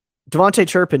Devontae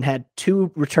Turpin had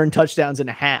 2 return touchdowns and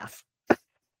a half.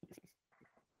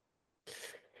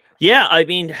 Yeah, I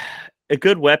mean, a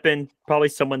good weapon, probably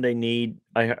someone they need.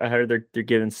 I heard they're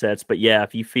giving sets, but yeah,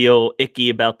 if you feel icky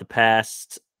about the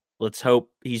past, let's hope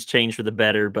he's changed for the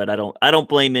better. But I don't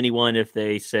blame anyone if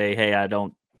they say, "Hey, I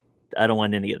don't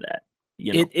want any of that."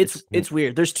 You know, it's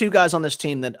weird. There's 2 guys on this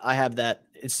team that I have that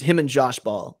it's him and Josh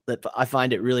Ball that I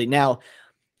find it really now.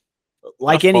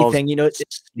 Like Josh anything, you know, it's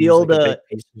the old like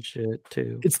piece of shit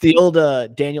too. It's the old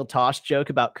Daniel Tosh joke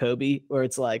about Kobe, where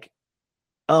it's like,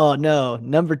 oh no,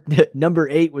 number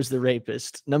 8 was the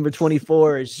rapist. Number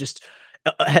 24 is just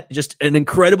an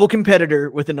incredible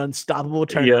competitor with an unstoppable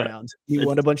turnaround. He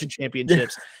won a bunch of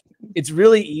championships. It's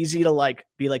really easy to like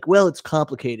be like, well, it's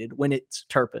complicated when it's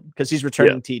Turpin because he's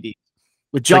returning TD.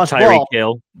 With Josh like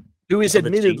Ball, who is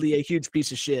admittedly a huge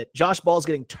piece of shit. Josh Ball's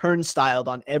getting turnstiled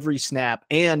on every snap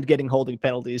and getting holding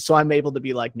penalties. So I'm able to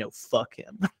be like, no, fuck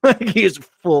him. He is a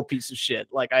full piece of shit.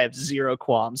 Like I have 0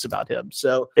 qualms about him.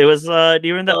 So it was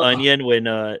during the Onion when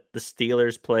the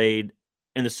Steelers played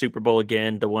in the Super Bowl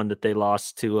again, the one that they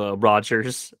lost to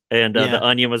Rodgers, and the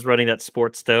Onion was running that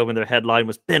sports dome, and their headline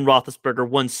was Ben Roethlisberger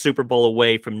 1 Super Bowl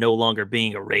away from no longer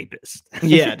being a rapist.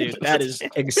 Yeah, dude, that is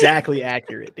exactly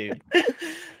accurate, dude.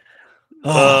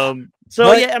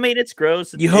 So yeah, I mean, it's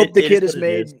gross. You hope the kid has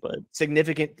made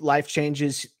significant life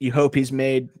changes. You hope he's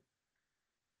made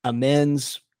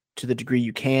amends to the degree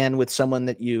you can with someone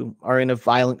that you are in a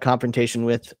violent confrontation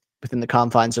with within the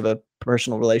confines of a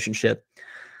personal relationship.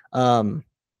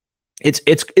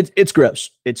 It's gross.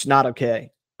 It's not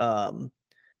okay.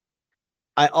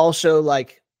 I also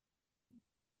like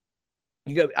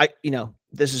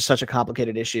this is such a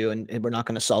complicated issue and we're not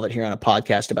going to solve it here on a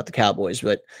podcast about the Cowboys,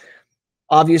 but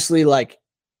obviously, like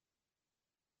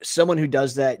someone who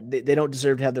does that, they don't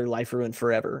deserve to have their life ruined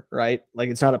forever, right? Like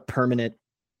it's not a permanent.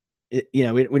 We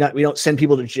don't send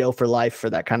people to jail for life for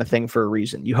that kind of thing for a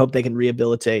reason. You hope they can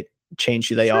rehabilitate, change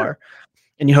who they are,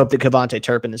 and you hope that KaVontae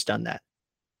Turpin has done that.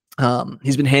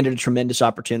 He's been handed a tremendous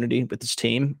opportunity with his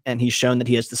team, and he's shown that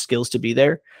he has the skills to be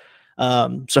there.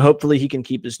 So hopefully, he can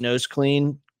keep his nose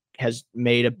clean. Has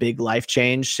made a big life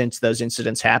change since those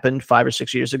incidents happened 5 or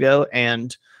 6 years ago,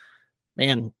 and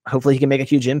man, hopefully he can make a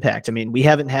huge impact. I mean, we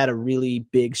haven't had a really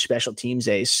big special teams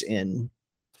ace in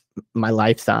my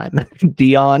lifetime.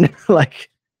 Dion,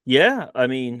 I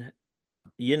mean,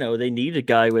 they need a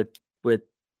guy with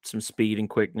some speed and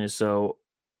quickness. So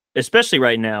especially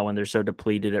right now when they're so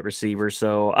depleted at receiver.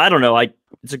 So I don't know.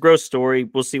 It's a gross story.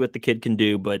 We'll see what the kid can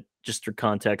do, but just for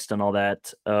context and all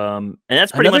that. And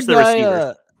that's pretty much the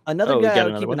receiver. Another guy I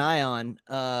would keep an eye on,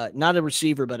 not a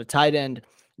receiver, but a tight end,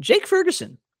 Jake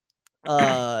Ferguson.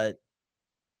 Late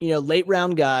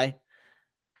round guy.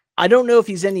 I don't know if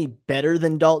he's any better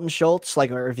than Dalton Schultz,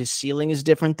 or if his ceiling is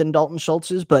different than Dalton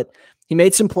Schultz's, but he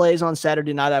made some plays on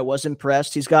Saturday night. I was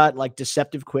impressed. He's got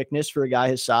deceptive quickness for a guy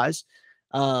his size.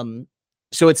 So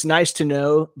it's nice to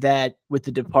know that with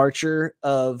the departure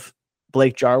of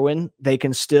Blake Jarwin, they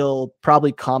can still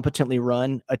probably competently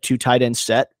run a 2 tight end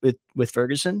set with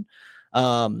Ferguson.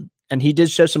 And he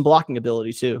did show some blocking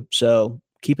ability too. So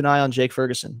keep an eye on Jake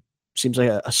Ferguson. Seems like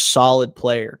a solid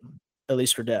player, at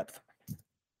least for depth.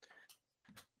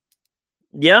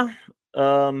 Yeah.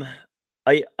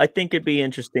 I think it'd be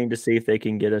interesting to see if they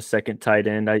can get a second tight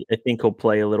end. I think he'll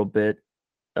play a little bit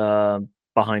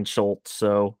behind Schultz.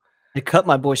 So they cut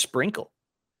my boy Sprinkle.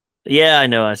 Yeah, I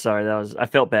know. I'm sorry. I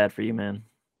felt bad for you, man.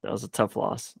 That was a tough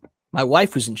loss. My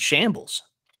wife was in shambles.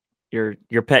 Your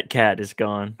pet cat is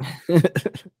gone.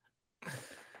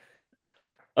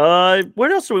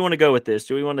 Where else do we want to go with this?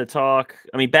 Do we want to talk?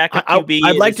 I mean, back at QB.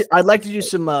 I'd like to do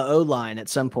some O-line at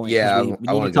some point. Yeah, we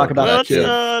need to talk about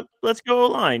that too. Let's go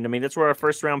O-line. I mean, that's where our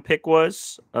first round pick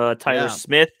was. Tyler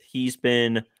Smith. He's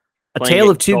been a tale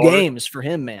of 2 games for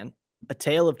him, man. A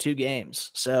tale of 2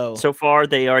 games. So far,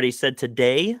 they already said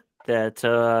today that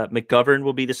McGovern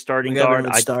will be the starting guard.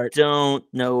 I don't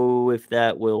know if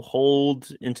that will hold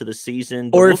into the season,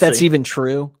 or if that's even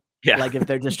true. Yeah. If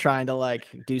they're just trying to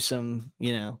do some,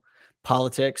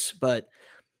 politics. But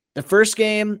the first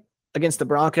game against the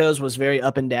Broncos was very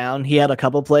up and down. He had a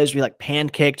couple plays where he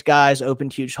pancaked guys,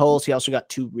 opened huge holes. He also got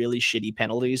 2 really shitty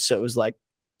penalties. So it was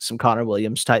some Connor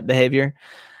Williams type behavior.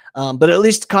 But at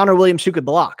least Connor Williams who could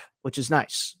block, which is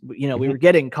nice. We were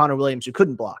getting Connor Williams who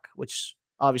couldn't block, which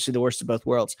obviously the worst of both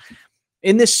worlds.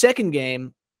 In this second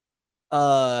game,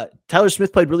 Tyler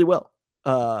Smith played really well.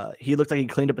 He looked like he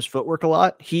cleaned up his footwork a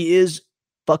lot. He is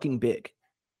fucking big.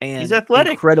 And he's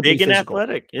athletic, incredibly big and physical.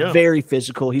 Athletic. Yeah. Very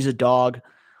physical. He's a dog.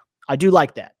 I do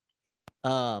like that.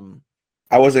 I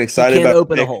wasn't excited about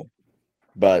open a hole,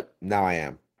 but now I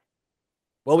am.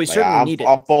 Well, we certainly need it.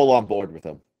 I'm full on board with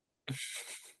him. He's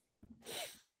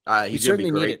going to be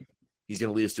certainly great. need it. He's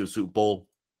going to lead us to a Super Bowl,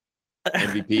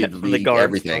 MVP of the league, guard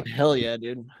everything. spot. Hell yeah,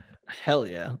 dude. Hell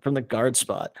yeah, from the guard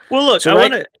spot. Well, look,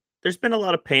 So there's been a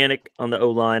lot of panic on the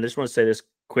O-line. I just want to say this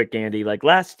quick, Andy. Like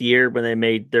last year when they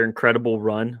made their incredible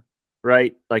run,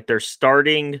 right? Like their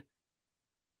starting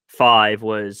 5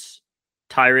 was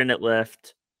Tyron at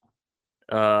left,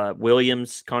 Connor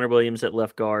Williams at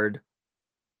left guard,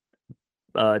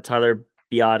 Tyler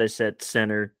Biadasz at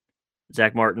center,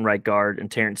 Zach Martin right guard, and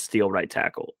Terrence Steele right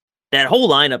tackle. That whole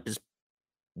lineup is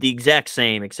the exact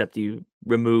same, except you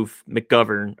remove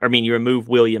you remove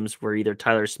Williams for either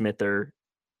Tyler Smith or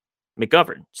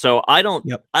McGovern. So I don't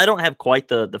have quite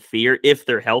the fear if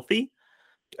they're healthy.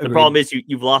 Agreed. The problem is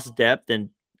you've lost depth, and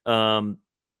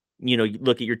you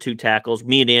look at your 2 tackles.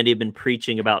 Me and Andy have been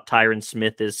preaching about Tyron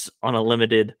Smith is on a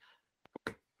limited.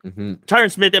 Mm-hmm.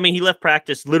 Tyron Smith, I mean, he left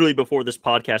practice literally before this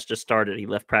podcast just started. He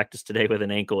left practice today with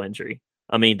an ankle injury.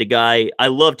 I mean, the guy, I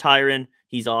love Tyron.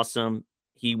 He's awesome.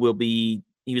 He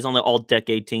was on the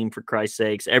all-decade team, for Christ's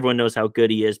sakes. Everyone knows how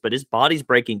good he is, but his body's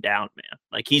breaking down, man.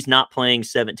 Like, he's not playing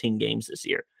 17 games this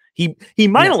year. He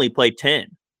might only play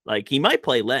 10. Like, he might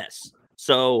play less.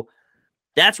 So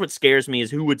that's what scares me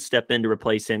is who would step in to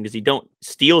replace him, because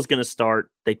Steele's going to start.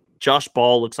 Josh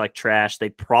Ball looks like trash. They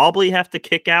probably have to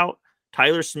kick out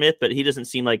Tyler Smith, but he doesn't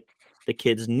seem like the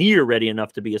kid's near ready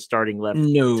enough to be a starting left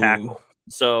tackle.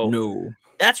 So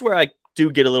that's where I do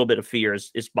get a little bit of fear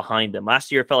is behind them.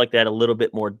 Last year, it felt like they had a little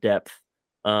bit more depth.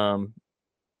 And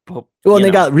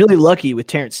they got really lucky with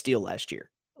Terrence Steele last year.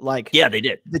 Like, yeah, they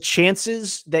did. The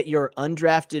chances that your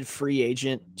undrafted free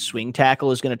agent swing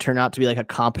tackle is going to turn out to be like a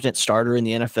competent starter in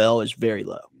the NFL is very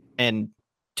low. And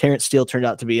Terrence Steele turned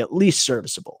out to be at least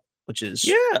serviceable, which is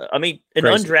I mean, an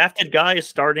crazy. Undrafted guy is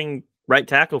starting right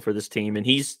tackle for this team, and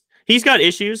he's got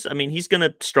issues. I mean, he's going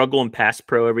to struggle in pass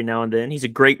pro every now and then. He's a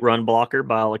great run blocker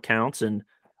by all accounts, and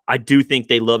I do think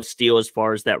they love Steele as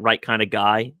far as that right kind of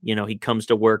guy. He comes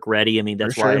to work ready. I mean,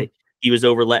 that's why he was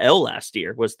over Le'el last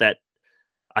year, was that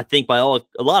I think a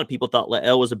lot of people thought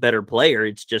Le'el was a better player.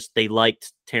 It's just they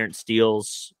liked Terrence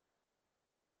Steele's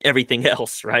everything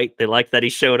else, right? They liked that he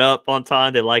showed up on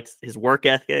time. They liked his work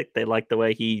ethic. They liked the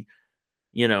way he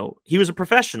was a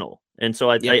professional. And so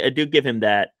I do give him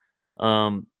that.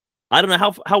 I don't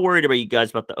know how worried are you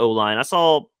guys about the O-line. I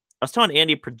was telling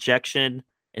Andy projection,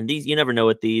 and these, you never know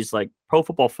what these, like Pro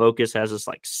Football Focus has us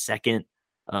like 2nd.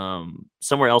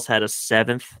 Somewhere else had a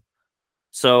 7th.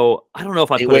 So I don't know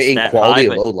if I put us that quality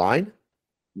high, of O-line.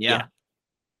 Yeah.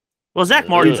 Well, Zach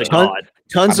Martin's a god.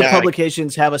 Tons of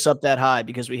publications have us up that high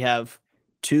because we have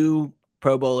 2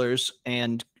 Pro Bowlers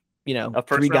and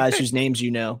 3 guys whose names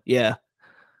Yeah.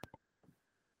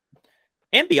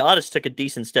 And Biadasz took a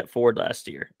decent step forward last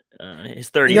year. His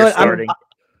 3rd year starting.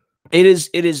 It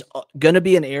is going to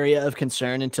be an area of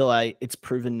concern until it's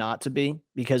proven not to be,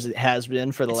 because it has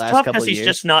been for the last couple of years. He's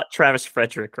just not Travis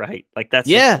Frederick, right? Like that's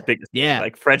the biggest thing.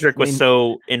 Like Frederick was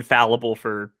so infallible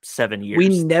for 7 years.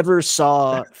 We never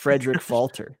saw Frederick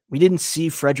falter. We didn't see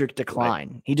Frederick decline.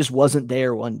 Right. He just wasn't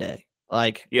there one day.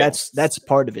 Like that's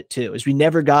part of it too. Is we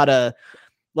never got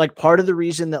part of the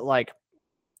reason that like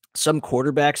some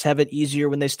quarterbacks have it easier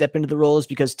when they step into the role is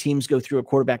because teams go through a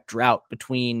quarterback drought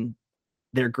between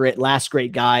their last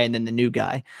great guy and then the new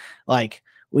guy. Like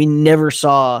we never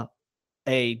saw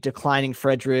a declining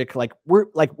Frederick. Like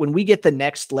when we get the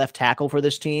next left tackle for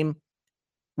this team,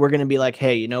 we're going to be like,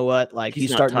 hey, you know what? Like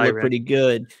he's starting to look pretty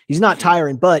good. He's not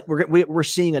Tyron, but we're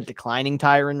seeing a declining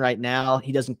Tyron right now.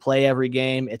 He doesn't play every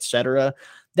game, etc.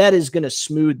 That is going to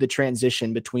smooth the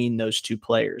transition between those 2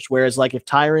 players. Whereas like if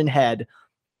Tyron had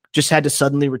to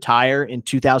suddenly retire in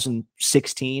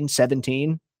 2016,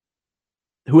 17,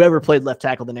 whoever played left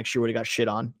tackle the next year would have got shit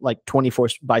on like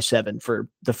 24/7 for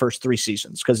the first 3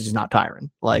 seasons because he's not Tyron.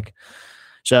 Like,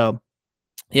 so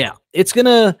yeah,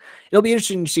 it'll be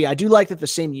interesting to see. I do like that the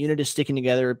same unit is sticking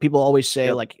together. People always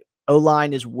say like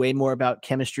O-line is way more about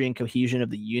chemistry and cohesion of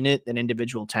the unit than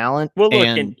individual talent. Well, look,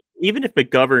 and even if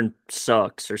McGovern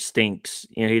sucks or stinks,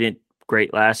 he didn't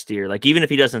great last year. Like even if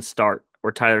he doesn't start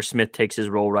or Tyler Smith takes his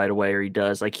role right away, or he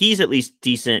does, like he's at least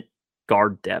decent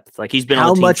guard depth. Like he's been how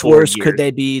on the team much 4 worse years. could they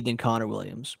be than Connor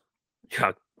Williams?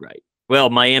 Yeah, right. Well,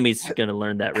 Miami's going to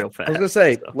learn that real fast. I was going to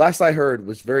say, last I heard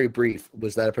was very brief,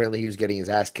 was that apparently he was getting his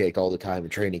ass kicked all the time in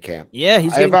training camp. Yeah,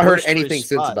 I haven't heard anything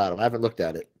since about him. I haven't looked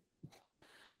at it.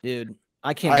 Dude,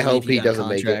 I can't. I hope he doesn't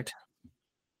make it.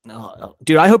 No,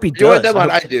 dude, I hope he does.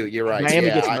 I do. You're right. Miami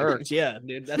gets murked. Yeah,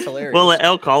 dude, that's hilarious. Well,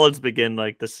 L. Collins began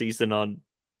like the season on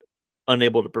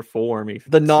unable to perform.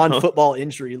 The non-football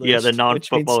injury list. Yeah, the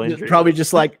non-football injury. Probably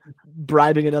just like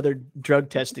bribing another drug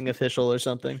testing official or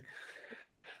something.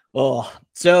 Oh,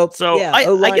 so yeah,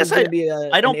 I guess I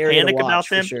don't panic about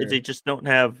them. Sure. They just don't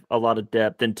have a lot of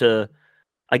depth. And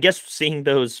I guess seeing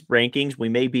those rankings, we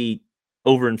may be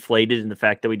overinflated in the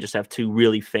fact that we just have two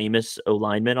really famous O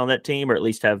linemen on that team, or at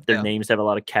least have their names have a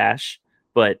lot of cash.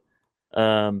 But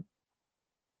I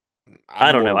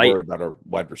don't know. I'm more about our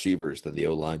wide receivers than the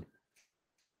O line.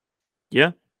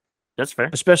 Yeah, that's fair.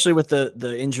 Especially with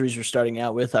the injuries we're starting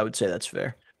out with, I would say that's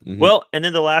fair. Mm-hmm. Well, and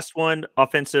then the last one,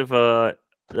 offensive, that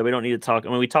we don't need to talk. I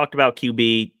mean, we talked about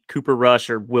QB, Cooper Rush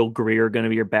or Will Grier going to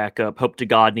be your backup. Hope to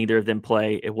God neither of them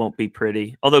play. It won't be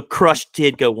pretty. Although Crush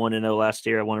did go 1-0 last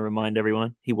year. I want to remind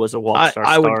everyone he was a walk-star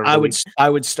star. I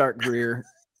would start Grier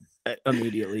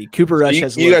immediately. Cooper Rush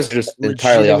has you guys are just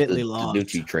entirely off the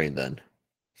DiNucci train then.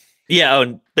 Yeah,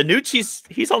 and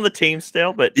he's on the team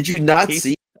still, but did you not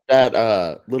see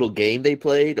that little game they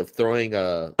played of throwing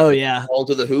ball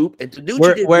to the hoop, and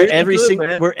DiNucci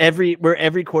where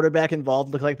every quarterback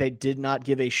involved looked like they did not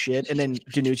give a shit, and then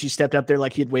DiNucci stepped up there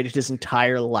like he'd waited his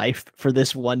entire life for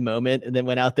this one moment, and then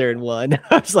went out there and won.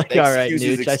 I was like, all right,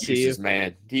 Nooch, I see you,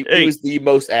 man. He was the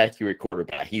most accurate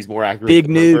quarterback. He's more accurate. Big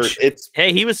Nooch. It's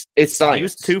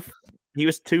science. He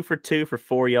was 2 for 2 for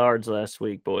 4 yards last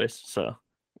week, boys. So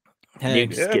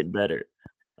Nooch is getting better.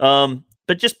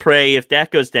 But just pray if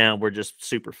Dak goes down, we're just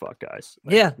super fucked, guys.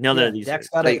 None of these. Dak's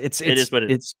it is what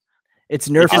it is. It's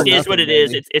nerf. It is what it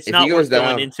is. It's not worth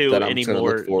going into I'm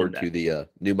anymore. Look forward to the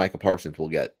new Micah Parsons we'll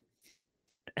get.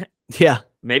 Yeah,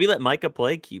 maybe let Micah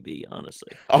play QB.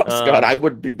 Honestly, Scott, I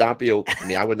would not be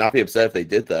upset if they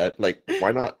did that. Like,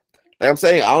 why not? Like I'm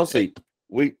saying, honestly,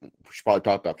 we should probably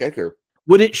talk about kicker.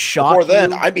 Would it shock you?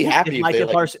 Then I'd be happy if Micah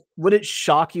Parsons. Would it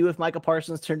shock you if Micah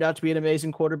Parsons turned out to be an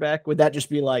amazing quarterback? Would that just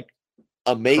be like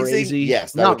amazing? Crazy?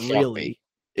 Yes, that not would shock really. Me.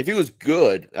 If he was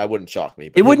good, that wouldn't shock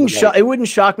me. It wouldn't shock. It wouldn't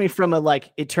shock me from a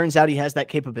like. It turns out he has that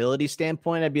capability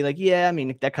standpoint. I'd be like, yeah, I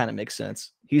mean that kind of makes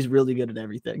sense. He's really good at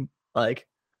everything. Like,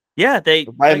 yeah, by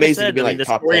like amazing to be like the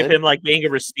top story 10. of him like being a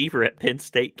receiver at Penn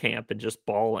State camp and just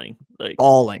balling,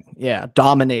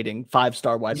 dominating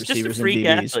 5-star wide He's receivers. Just a freak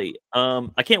and athlete.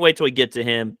 I can't wait till we get to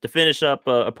him to finish up.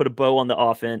 I put a bow on the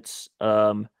offense.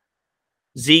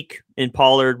 Zeke and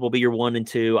Pollard will be your 1 and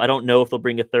 2. I don't know if they'll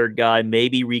bring a third guy.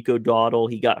 Maybe Rico Dowdle.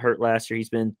 He got hurt last year. He's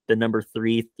been the number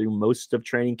 3 through most of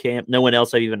training camp. No one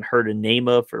else I've even heard a name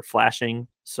of for flashing.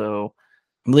 So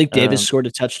Malik Davis scored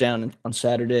a touchdown on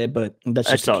Saturday, but that's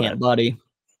just a camp body.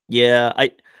 Yeah,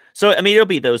 it'll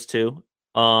be those two.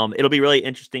 It'll be really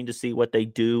interesting to see what they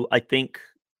do. I think,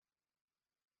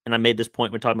 and I made this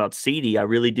point when talking about CD, I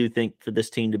really do think for this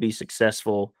team to be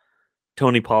successful,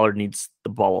 Tony Pollard needs the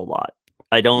ball a lot.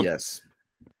 I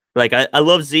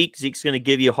love Zeke. Zeke's going to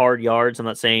give you hard yards. I'm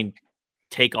not saying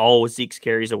take all of Zeke's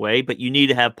carries away, but you need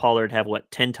to have Pollard have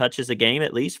 10 touches a game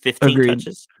at least, 15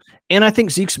 touches. And I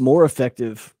think Zeke's more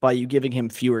effective by you giving him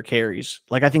fewer carries.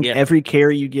 Like I think every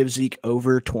carry you give Zeke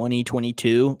over 20,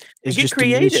 22 is just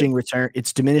diminishing return.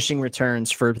 It's diminishing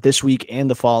returns for this week and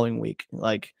the following week.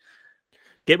 Like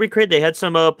get recreated. They had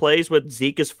some plays with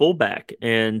Zeke as fullback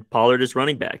and Pollard as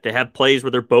running back. They have plays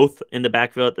where they're both in the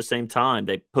backfield at the same time.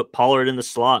 They put Pollard in the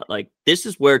slot. Like this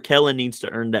is where Kellen needs to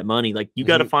earn that money. Like you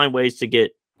got to find ways to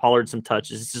get Pollard some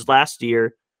touches. This is last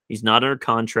year. He's not under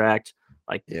contract.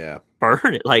 Like,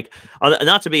 burn it. Like,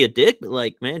 not to be a dick, but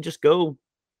like, man, just go.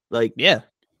 Like,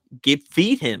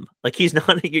 feed him. Like he's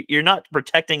not. You're not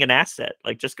protecting an asset.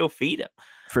 Like, just go feed him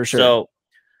for sure. So,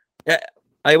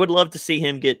 I would love to see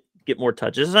him get more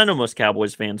touches. I know most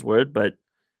Cowboys fans would, but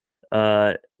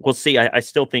we'll see. I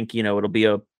still think it'll be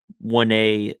a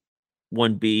 1A,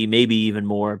 1B, maybe even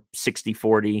more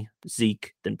 60-40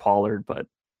 Zeke than Pollard, but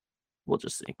we'll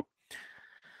just see.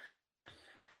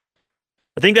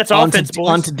 I think that's offense.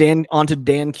 Onto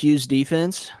Dan Q's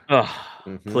defense. Oh,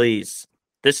 please!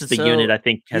 This is the unit I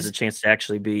think has a chance to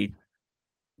actually be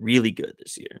really good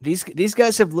this year. These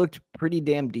guys have looked pretty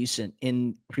damn decent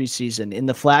in preseason. In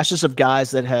the flashes of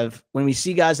guys that have, when we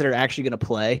see guys that are actually going to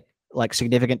play like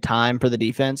significant time for the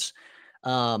defense,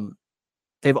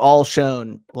 they've all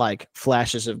shown like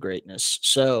flashes of greatness.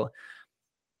 So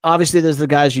obviously, there's the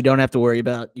guys you don't have to worry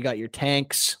about. You got your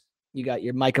tanks. You got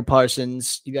your Micah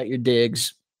Parsons. You got your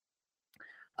Diggs.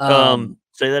 Say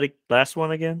that last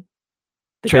one again.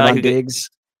 Trayvon Diggs,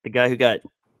 the guy who got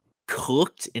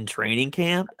cooked in training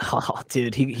camp. Oh,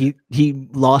 dude, he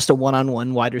lost a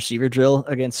 1-on-1 wide receiver drill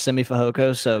against Simi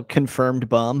Fehoko. So confirmed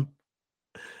bum.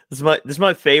 This is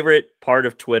my favorite part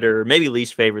of Twitter, maybe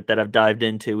least favorite that I've dived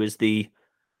into is the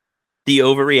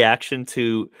overreaction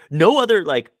to no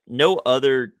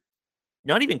other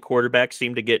not even quarterbacks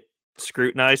seem to get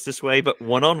scrutinized this way, but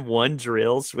one-on-one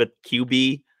drills with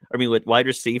with wide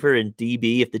receiver and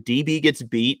DB. If the DB gets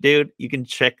beat, dude, you can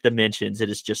check the mentions. It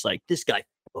is just like, this guy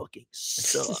fucking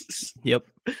sucks. Yep.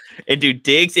 And dude,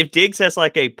 if Diggs has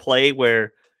like a play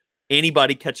where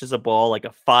anybody catches a ball like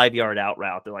a 5-yard out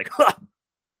route, they're like, huh,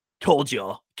 told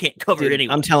y'all, can't cover it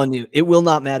anyway. I'm telling you, it will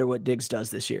not matter what Diggs does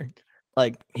this year.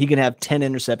 Like, he can have 10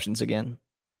 interceptions again.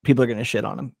 People are going to shit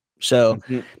on him. So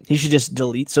he should just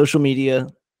delete social media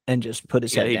and just put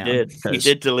his head down. He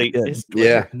did delete his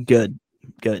Twitter. Good.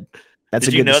 That's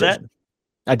did a good you know decision.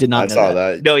 That? I did not know saw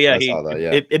that. No, yeah, I saw that,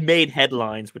 yeah. It made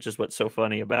headlines, which is what's so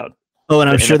funny about. Oh, and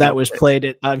I'm sure that was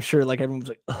played. I'm sure like everyone was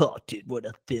like, "Oh, dude, what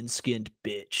a thin-skinned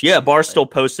bitch." Yeah, Barstool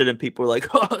posted, and people were like,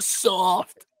 "Oh,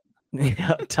 soft."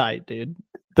 Yeah, tight, dude.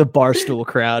 The Barstool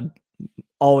crowd,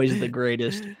 always the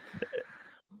greatest.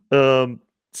 So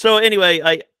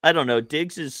anyway, I don't know.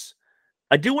 Diggs is.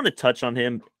 I do want to touch on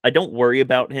him. I don't worry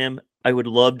about him. I would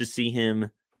love to see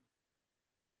him.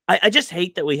 I just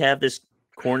hate that we have this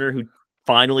corner who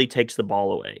finally takes the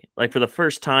ball away. Like, for the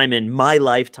first time in my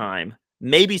lifetime,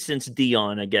 maybe since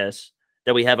Dion, I guess,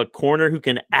 that we have a corner who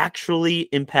can actually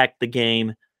impact the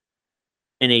game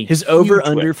in a his over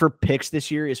under for picks this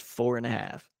year is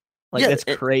 4.5. Like, that's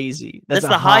crazy. That's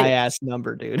a high ass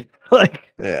number, dude.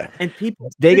 Like, yeah. And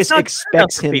Vegas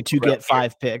expects him to get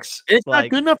 5 picks. And it's not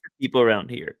good enough for people around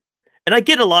here. And I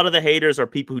get a lot of the haters are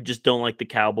people who just don't like the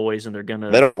Cowboys, and they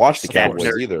don't watch the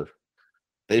Cowboys either.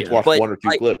 They just watch 1 or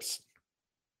 2 clips.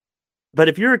 But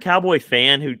if you're a Cowboy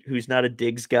fan who's not a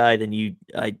Diggs guy, then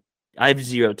I have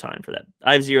zero time for that.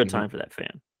 I have zero time for that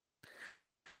fan.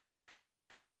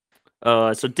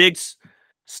 So Diggs,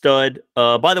 stud.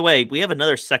 By the way, we have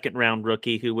another 2nd-round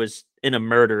rookie who was in a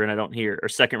murder, and I don't hear, or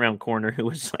 2nd-round corner who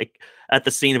was like at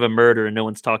the scene of a murder, and no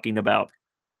one's talking about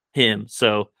him.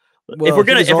 So there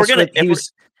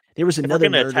was another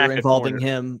murder involving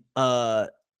him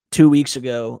 2 weeks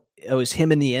ago. It was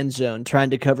him in the end zone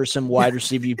trying to cover some wide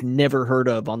receiver you've never heard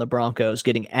of on the Broncos,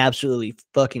 getting absolutely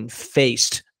fucking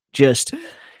faced. Just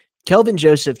Kelvin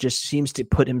Joseph just seems to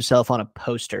put himself on a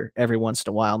poster every once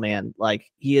in a while, man. Like,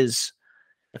 he is.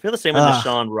 I feel the same with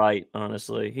Deshaun Wright,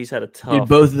 honestly. He's had a tough. Dude,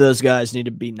 both of those guys need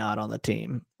to be not on the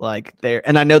team. Like,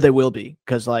 and I know they will be,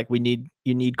 because like you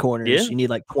need corners. Yeah. You need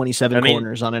like 27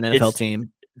 corners on an NFL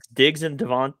team. Diggs and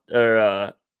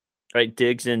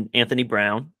Diggs and Anthony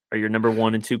Brown are your number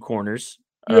 1 and 2 corners.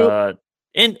 Yep.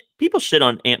 And people shit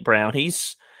on Ant Brown.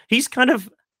 He's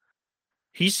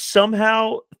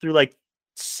somehow through like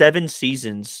 7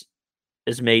 seasons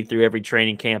is made through every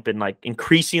training camp and like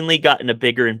increasingly gotten a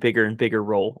bigger and bigger and bigger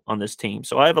role on this team.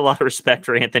 So I have a lot of respect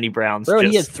for Anthony Brown.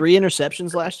 He had 3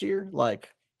 interceptions last year. Like,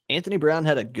 Anthony Brown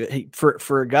had a good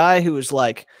for a guy who was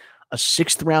like a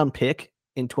 6th-round pick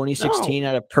in 2016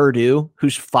 out of Purdue,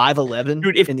 who's 5'11".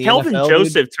 Dude, if in the Kelvin NFL,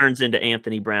 Joseph turns into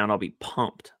Anthony Brown, I'll be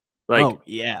pumped. Like, oh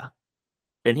yeah,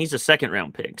 and he's a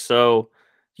 2nd-round pick. So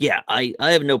yeah, I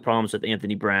have no problems with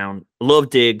Anthony Brown. Love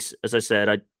Diggs, as I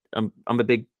said. I'm a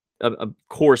big, of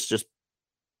course, just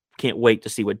can't wait to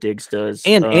see what Diggs does.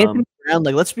 And Anthony Brown,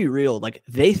 like, let's be real, like,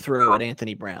 they throw at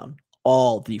Anthony Brown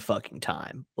all the fucking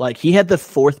time. Like, he had the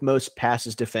 4th most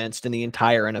passes defensed in the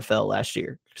entire NFL last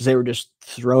year because they were just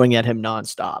throwing at him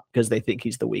nonstop because they think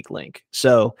he's the weak link.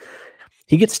 So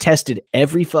he gets tested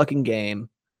every fucking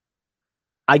game.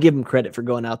 I give him credit for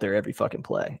going out there every fucking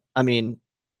play. I mean,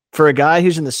 for a guy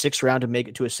who's in the 6th round to make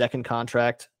it to a 2nd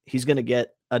contract, he's going to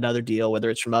get another deal, whether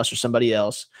it's from us or somebody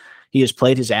else. He has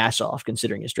played his ass off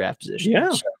considering his draft position.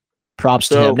 Yeah. So props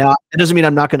to him. Now, it doesn't mean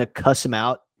I'm not going to cuss him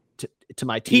out to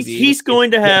my TV. He's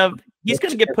going to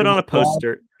get put on a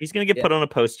poster. He's going to get put on a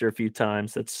poster a few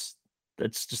times. That's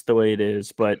just the way it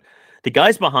is. But the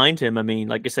guys behind him, I mean,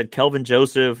 like I said, Kelvin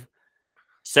Joseph,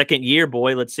 2nd year,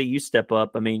 boy, let's see you step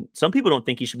up. I mean, some people don't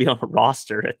think he should be on a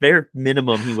roster. At bare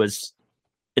minimum, he was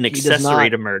an accessory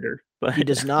to murder. But he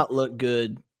does not look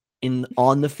good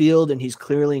on the field, and he's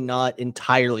clearly not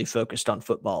entirely focused on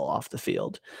football off the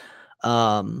field.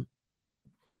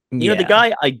 You know, the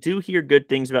guy I do hear good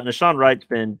things about, Deshaun Wright's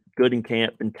been good in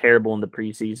camp, been terrible in the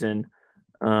preseason.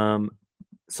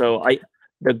 So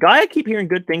the guy I keep hearing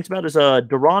good things about is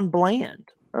DaRon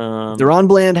Bland. DaRon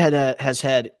Bland has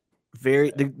had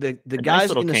the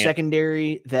guys in the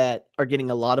secondary that are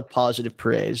getting a lot of positive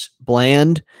praise.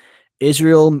 Bland,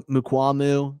 Israel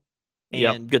Mukuamu,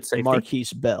 and good safety.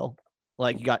 Marquise Bell.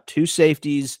 Like, you got 2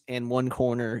 safeties and 1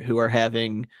 corner who are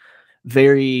having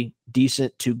very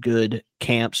decent to good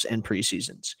camps and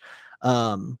preseasons.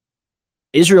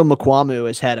 Israel Mukuamu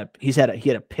he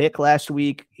had a pick last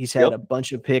week. He's had a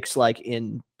bunch of picks like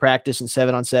in practice and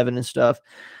 7-on-7 and stuff.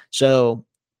 So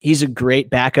He's a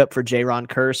great backup for Jayron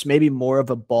Kearse, maybe more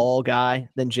of a ball guy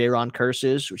than Jayron Kearse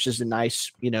is, which is a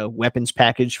nice, weapons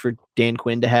package for Dan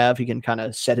Quinn to have. He can kind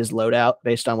of set his load out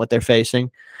based on what they're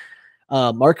facing.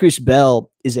 Marquise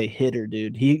Bell is a hitter,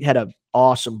 dude. He had an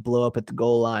awesome blow up at the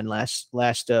goal line last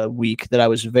week that I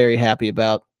was very happy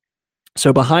about.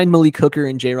 So behind Malik Hooker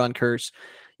and Jayron Kearse,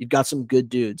 you've got some good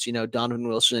dudes, Donovan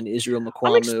Wilson, Israel McQuamu.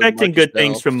 I'm expecting Marcus good Bell.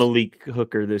 things from Malik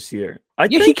Hooker this year.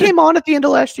 He came on at the end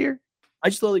of last year. I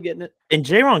slowly getting it. And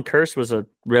Jayron Kearse was a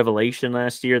revelation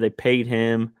last year. They paid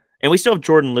him. And we still have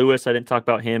Jordan Lewis. I didn't talk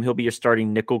about him. He'll be your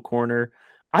starting nickel corner.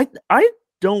 I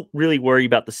don't really worry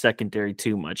about the secondary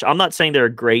too much. I'm not saying they're a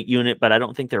great unit, but I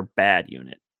don't think they're a bad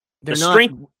unit. They're not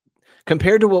strength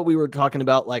compared to what we were talking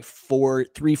about like 4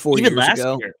 years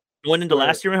ago. Going into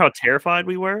last year, how terrified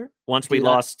we were once we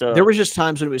lost. There was just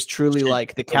times when it was truly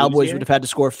like the Cowboys would have had to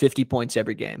score 50 points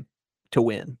every game to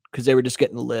win because they were just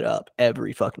getting lit up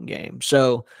every fucking game.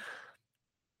 So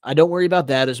I don't worry about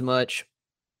that as much.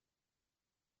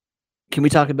 Can we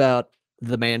talk about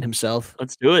the man himself?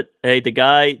 Let's do it. Hey,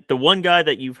 the one guy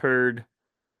that you've heard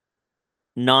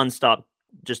nonstop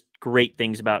just great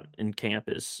things about in camp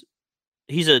is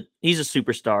he's a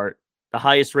superstar, the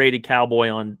highest rated Cowboy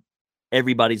on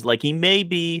everybody's. Like, he may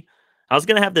be, I was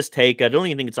going to have this take. I don't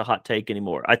even think it's a hot take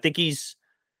anymore. I think he's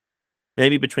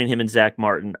maybe between him and Zach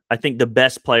Martin. I think the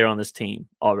best player on this team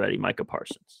already, Micah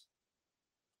Parsons.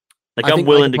 Like, I'm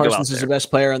willing to go out there. Parsons is the best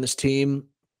player on this team,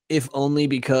 if only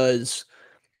because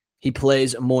he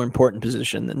plays a more important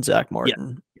position than Zach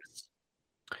Martin.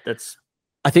 Yeah.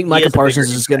 I think Micah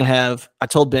Parsons is going to have, I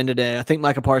told Ben today, I think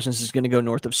Micah Parsons is going to go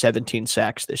north of 17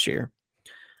 sacks this year.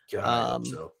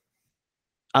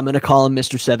 I'm going to call him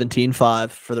Mr.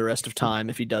 17-5 for the rest of time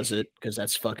if he does it, because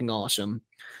that's fucking awesome.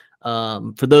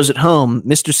 For those at home,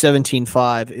 Mr.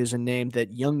 17-5 is a name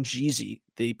that Young Jeezy,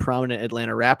 the prominent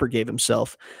Atlanta rapper, gave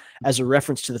himself as a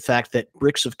reference to the fact that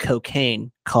bricks of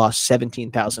cocaine cost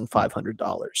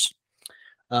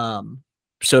 $17,500.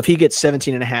 So if he gets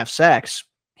 17 and a half sacks,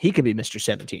 he could be Mr.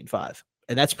 17-5,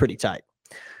 and that's pretty tight.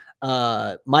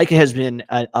 Micah has been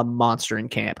a monster in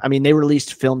camp. I mean, they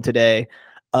released film today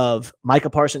of Micah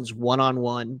Parsons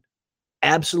one-on-one,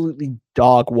 absolutely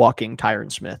dog walking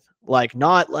Tyron Smith. Like,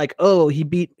 not like, oh, he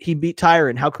beat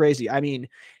Tyron, how crazy. I mean,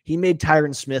 he made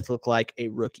Tyron Smith look like a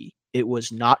rookie. It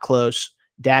was not close.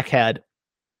 Dak had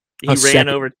ran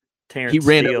over Terrence Steele. He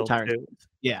ran over Tyron Smith.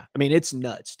 Yeah, I mean, it's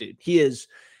nuts, dude. He is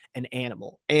an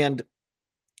animal. And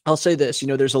I'll say this,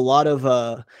 there's a lot of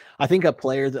I think a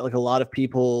player that like a lot of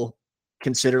people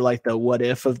consider like the what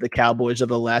if of the Cowboys of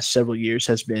the last several years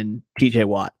has been TJ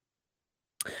Watt.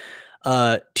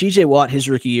 TJ Watt, his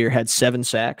rookie year, had 7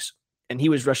 sacks, and he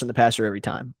was rushing the passer every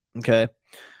time. Okay.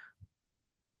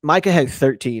 Micah had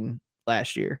 13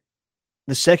 last year.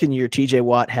 The second year, TJ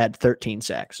Watt had 13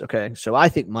 sacks. Okay. So I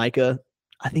think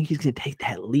he's going to take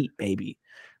that leap, baby.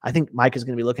 I think Micah's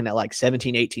going to be looking at like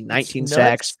 17, 18, 19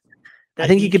 sacks. I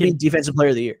think he could be defensive player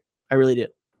of the year. I really do.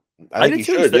 I think he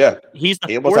should, yeah. He's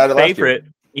the fourth favorite.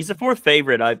 He's the fourth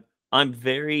favorite. I'm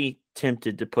very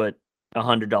tempted to put a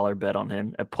 $100 bet on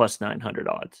him at plus 900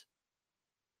 odds.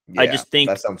 Yeah, I just think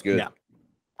that sounds good. Yeah.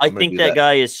 I think that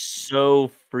guy is so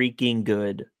freaking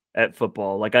good at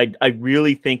football. Like, I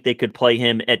really think they could play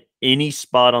him at any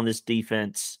spot on this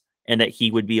defense and that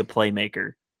he would be a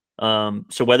playmaker.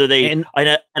 So whether they and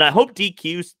I hope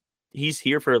DQ's he's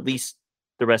here for at least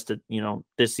the rest of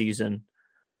this season.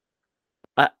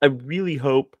 I really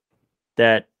hope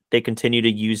that they continue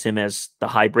to use him as the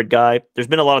hybrid guy. There's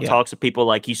been a lot of talks of people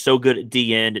like he's so good at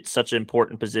D end. It's such an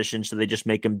important position. So they just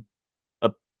make him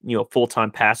a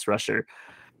full-time pass rusher.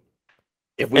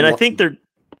 I don't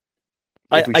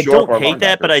hate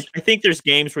that, but I think there's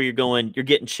games where you're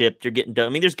getting chipped, you're getting done. I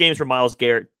mean, there's games where Myles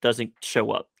Garrett doesn't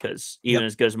show up because even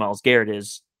as good as Myles Garrett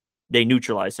is, they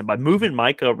neutralize him. By moving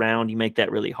Micah around, you make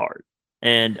that really hard.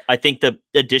 And I think the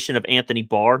addition of Anthony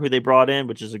Barr, who they brought in,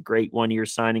 which is a great one-year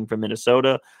signing from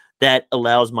Minnesota, that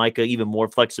allows Micah even more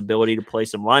flexibility to play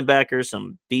some linebackers,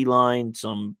 some D-line,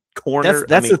 some corner.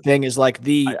 That's the thing is like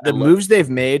the moves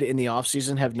they've made in the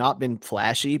offseason have not been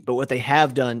flashy, but what they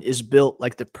have done is built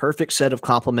like the perfect set of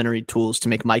complementary tools to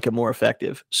make Micah more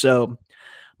effective. So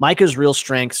Micah's real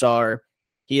strengths are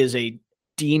he is a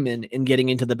demon in getting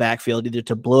into the backfield, either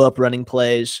to blow up running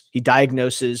plays. He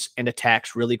diagnoses and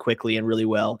attacks really quickly and really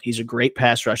well. He's a great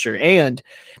pass rusher, and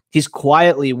he's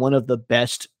quietly one of the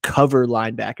best cover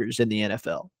linebackers in the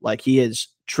NFL. Like, he has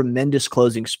tremendous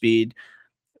closing speed.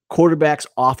 Quarterbacks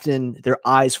often, their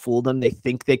eyes fool them. They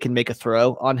think they can make a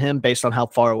throw on him based on how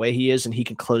far away he is, and he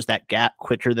can close that gap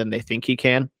quicker than they think he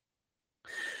can.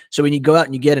 So when you go out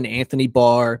and you get an Anthony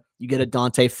Barr, you get a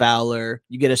Dante Fowler,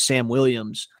 you get a Sam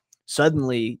Williams,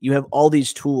 suddenly you have all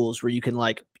these tools where you can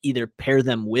like either pair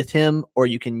them with him or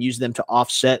you can use them to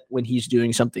offset when he's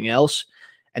doing something else.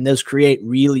 And those create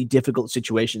really difficult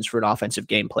situations for an offensive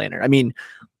game planner. I mean,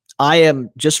 I am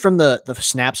just from the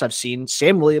snaps I've seen,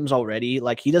 Sam Williams already,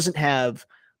 like he doesn't have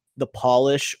the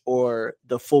polish or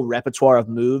the full repertoire of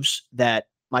moves that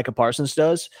Micah Parsons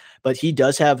does, but he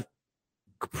does have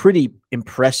pretty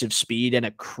impressive speed and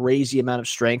a crazy amount of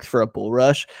strength for a bull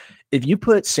rush. If you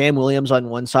put Sam Williams on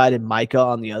one side and Micah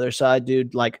on the other side,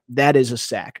 dude, like that is a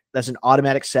sack. That's an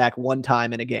automatic sack one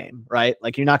time in a game, right?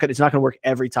 Like it's not going to work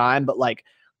every time, but like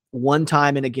one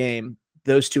time in a game,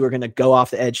 those two are going to go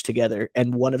off the edge together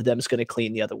and one of them is going to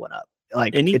clean the other one up.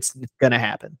 Like it's going to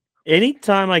happen.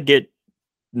 Anytime I get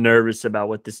nervous about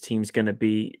what this team's going to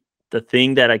be, the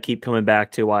thing that I keep coming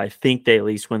back to why I think they at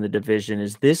least win the division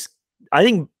is this. I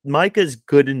think Micah's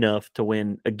good enough to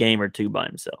win a game or two by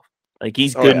himself. Like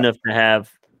he's good enough to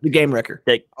have the game record.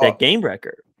 That game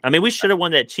record. I mean, we should have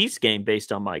won that Chiefs game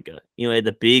based on Micah. You know,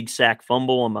 the big sack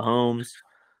fumble on Mahomes.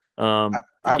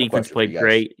 Defense played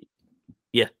great.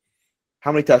 Yeah.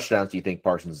 How many touchdowns do you think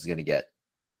Parsons is going to get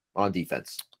on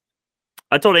defense?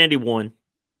 I told Andy 1.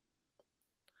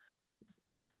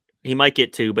 He might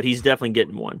get 2, but he's definitely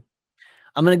getting 1.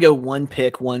 I'm going to go 1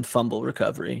 pick, 1 fumble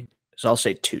recovery. So I'll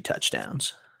say 2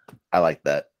 touchdowns. I like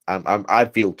that. I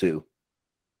feel 2.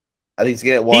 I think he's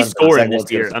going to get 1. He's scoring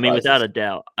this year. I mean, without a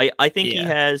doubt. I think he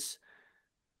has.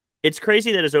 It's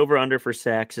crazy that his over-under for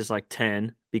sacks is like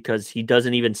 10 because he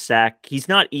doesn't even sack. He's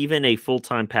not even a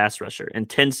full-time pass rusher. And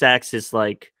 10 sacks is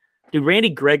like, dude, Randy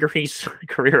Gregory's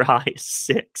career high is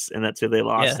 6, and that's who they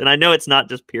lost. Yeah. And I know it's not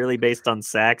just purely based on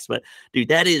sacks, but, dude,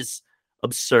 that is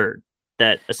absurd.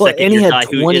 That a second-year guy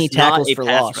who is not a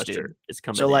pass rusher is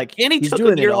coming in. Like, and he he's took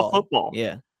doing a year off football.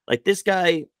 Yeah. Like, this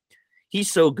guy,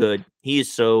 he's so good. He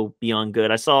is so beyond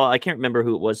good. I can't remember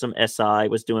who it was. Some SI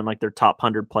was doing like their top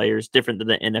 100 players, different than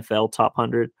the NFL top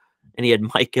 100. And he had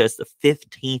Micah as the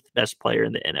 15th best player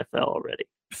in the NFL already.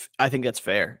 I think that's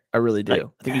fair. I really do. Like,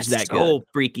 I think he's that so good.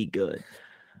 Freaky good.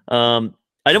 I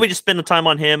know we just spent the time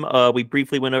on him. We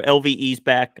briefly went over LVE's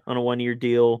back on a 1-year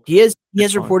deal. He has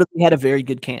reportedly had a very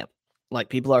good camp. Like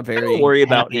people are very don't worry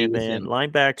about him, man.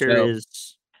 Linebacker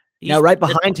is now right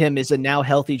behind him is a now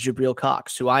healthy Jabril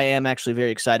Cox, who I am actually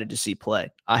very excited to see play.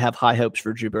 I have high hopes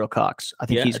for Jabril Cox. I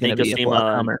think he's going to be a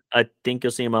block-comer. I think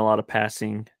you'll see him a lot of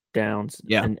passing downs.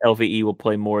 Yeah, and LVE will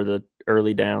play more of the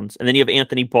early downs. And then you have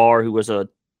Anthony Barr, who was a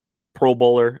Pro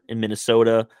Bowler in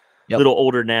Minnesota. A little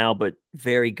older now, but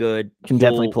very good. Can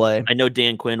definitely play. I know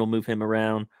Dan Quinn will move him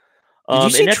around. Did you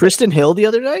see Tristan Hill the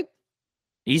other night?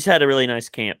 He's had a really nice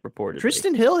camp, reportedly.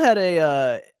 Tristan Hill had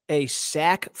a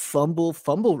sack fumble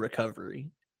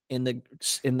recovery in the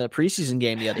preseason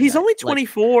game the other night. He's only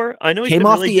 24. Like, I know he's came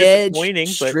off really the edge, but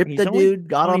stripped the dude,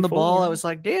 got 24. On the ball. I was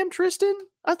like, damn, Tristan,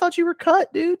 I thought you were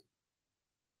cut, dude.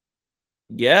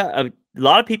 Yeah, a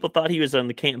lot of people thought he was on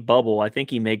the camp bubble. I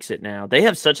think he makes it now. They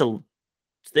have so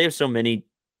many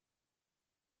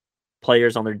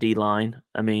players on their D line.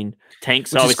 I mean,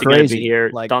 Tank's obviously going to be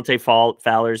here. Like, Dante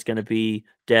Fowler's going to be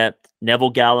depth.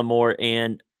 Neville Gallimore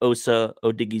and Osa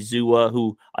Odigizua,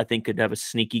 who I think could have a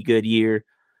sneaky good year.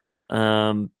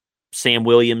 Sam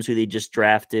Williams, who they just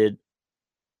drafted.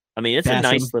 I mean, it's Basham. A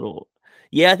nice little.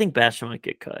 Yeah, I think Basham might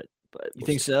get cut. But you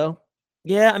think so?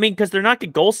 Yeah, I mean, because they're not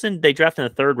good. Golson, they drafted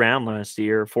in the 3rd round last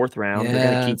year, 4th round. Yeah,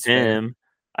 they're going to keep him. Fair.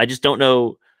 I just don't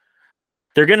know.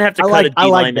 They're gonna have to cut a D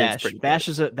line. Bash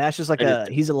is like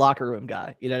he's a locker room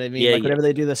guy. You know what I mean? Like whenever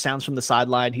they do the sounds from the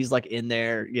sideline, he's like in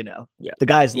there. You know, the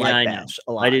guys like Bash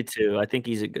a lot. I do too. I think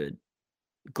he's a good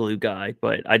glue guy,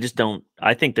 but I just don't.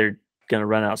 I think they're gonna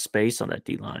run out of space on that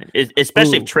D line,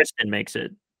 especially if Tristan makes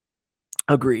it.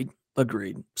 Agreed.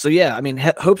 So yeah, I mean,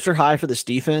 hopes are high for this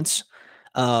defense.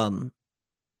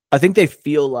 I think they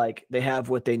feel like they have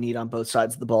what they need on both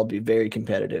sides of the ball to be very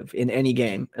competitive in any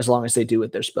game, as long as they do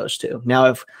what they're supposed to. Now,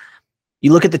 if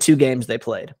you look at the 2 games they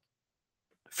played,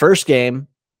 first game,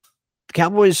 the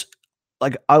Cowboys,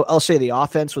 like I'll say the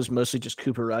offense was mostly just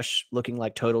Cooper Rush looking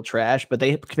like total trash, but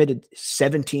they committed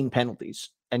 17 penalties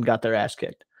and got their ass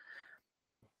kicked.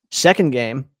 Second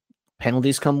game,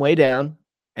 penalties come way down,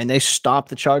 and they stop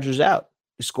the Chargers out.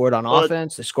 They scored on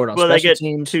offense. They scored on special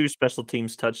teams. 2 special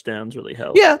teams touchdowns really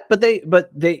helped. Yeah, but they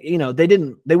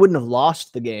they wouldn't have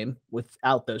lost the game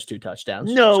without those 2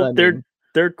 touchdowns. No, so,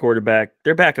 their quarterback,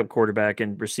 their backup quarterback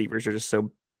and receivers are just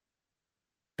so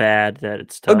bad that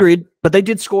it's tough. Agreed, but they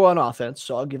did score on offense,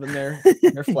 so I'll give them their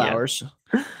flowers.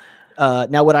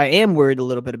 Now, what I am worried a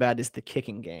little bit about is the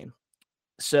kicking game.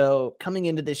 So coming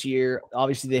into this year,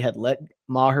 obviously they had let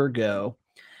Maher go.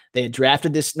 They had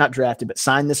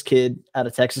signed this kid out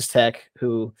of Texas Tech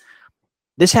who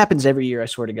this happens every year. I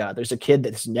swear to God, there's a kid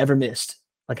that's never missed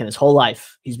like in his whole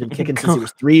life. He's been kicking since he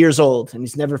was 3 years old and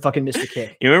he's never fucking missed a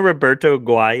kick. You remember Roberto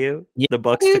Aguayo? Yeah, the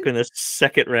Bucks took in the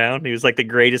second round. He was like the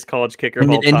greatest college kicker of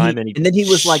all time. And then he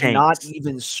was like not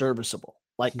even serviceable.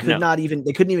 Like they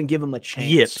couldn't even give him a chance.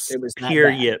 Yips. It was pure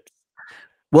yips.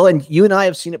 Well, and you and I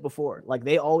have seen it before. Like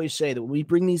they always say that when we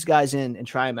bring these guys in and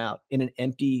try them out in an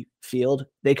empty field,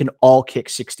 they can all kick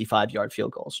 65-yard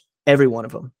field goals. Every one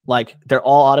of them. Like they're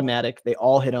all automatic. They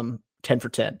all hit them 10 for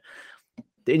 10.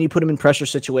 Then you put them in pressure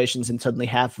situations and suddenly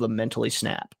half of them mentally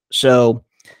snap. So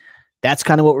that's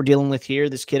kind of what we're dealing with here.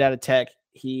 This kid out of Tech,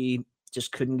 he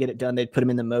just couldn't get it done. They'd put him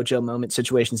in the mojo moment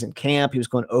situations in camp. He was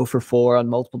going 0 for 4 on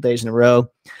multiple days in a row.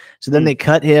 So then they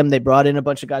cut him. They brought in a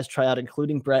bunch of guys to try out,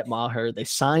 including Brett Maher. They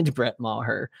signed Brett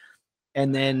Maher.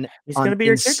 And then he's going to be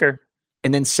your kicker.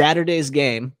 And then Saturday's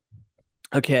game.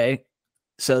 Okay.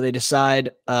 So they decide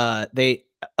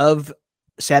of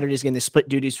Saturday's game, they split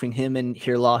duties between him and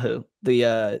Hirlahu,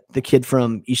 the kid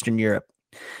from Eastern Europe.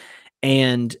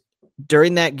 And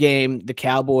during that game, the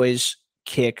Cowboys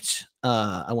kicked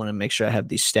I want to make sure I have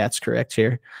these stats correct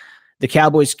here. The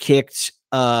Cowboys kicked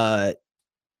 2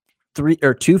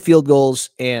 field goals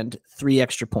and 3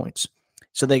 extra points.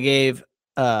 So they gave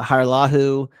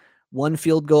Hirlahu 1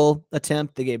 field goal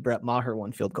attempt. They gave Brett Maher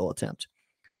 1 field goal attempt.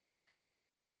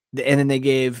 And then they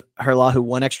gave Hirlahu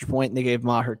 1 extra point, and they gave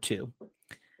Maher 2.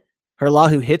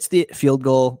 Hirlahu hits the field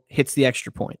goal, hits the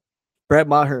extra point. Brett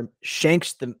Maher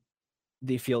shanks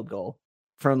the field goal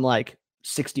from like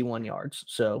 61 yards.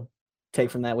 So take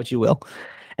from that what you will.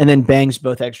 And then bangs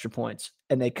both extra points.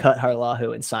 And they cut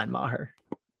Hirlahu and sign Maher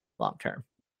long term.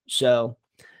 So,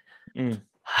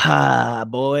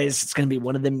 boys, it's going to be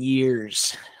one of them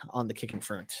years on the kicking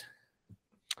front.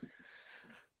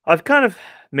 I've kind of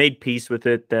made peace with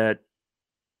it that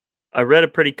I read a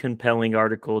pretty compelling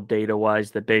article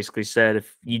data-wise that basically said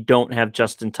if you don't have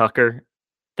Justin Tucker,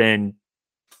 then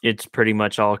it's pretty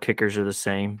much all kickers are the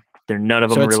same. They're none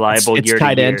of them reliable year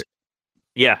to year.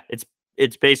 Yeah,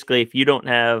 it's basically if you don't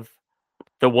have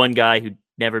the one guy who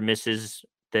never misses,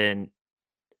 then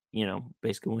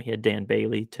basically we had Dan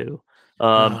Bailey too.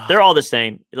 They're all the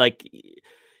same. Like,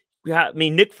 I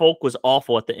mean, Nick Folk was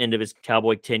awful at the end of his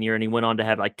Cowboy tenure, and he went on to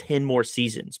have like 10 more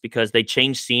seasons because they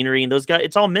changed scenery, and those guys,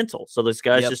 it's all mental. So those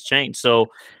guys just changed. So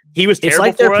he was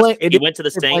terrible for us. He went to the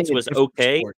Saints, was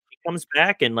okay. Sport. He comes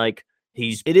back and like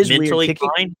he's mentally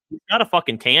fine. He's not a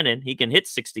fucking cannon. He can hit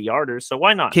 60-yarders. So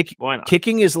why not? Why not?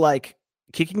 Kicking is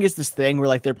this thing where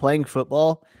like they're playing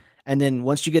football, and then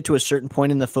once you get to a certain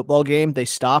point in the football game, they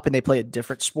stop and they play a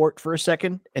different sport for a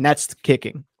second, and that's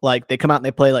kicking. Like they come out and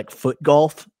they play like foot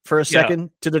golf for a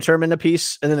second to determine a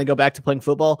piece, and then they go back to playing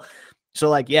football. So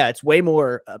like, yeah, it's way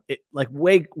more,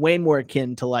 way more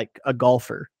akin to like a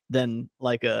golfer than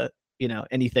like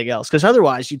anything else. Because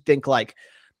otherwise, you'd think like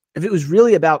if it was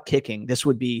really about kicking, this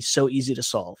would be so easy to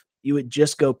solve. You would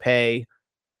just go pay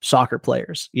soccer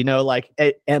players, like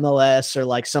at MLS or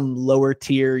like some lower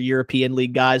tier European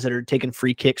league guys that are taking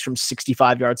free kicks from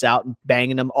 65 yards out and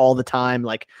banging them all the time.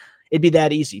 Like it'd be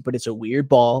that easy, but it's a weird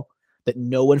ball that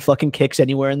no one fucking kicks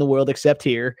anywhere in the world except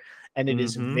here. And it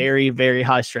is very, very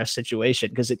high stress situation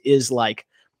because it is like,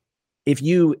 if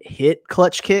you hit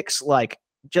clutch kicks, like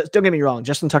just don't get me wrong,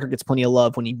 Justin Tucker gets plenty of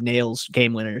love when he nails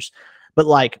game winners, but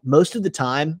like most of the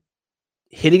time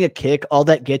hitting a kick, all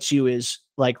that gets you is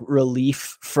like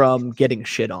relief from getting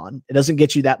shit on. It doesn't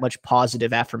get you that much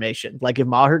positive affirmation. Like if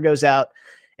Maher goes out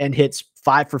and hits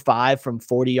 5 for 5 from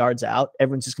 40 yards out,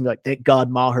 everyone's just gonna be like, thank God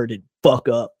Maher did fuck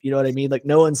up. You know what I mean? Like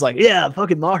no one's like, yeah,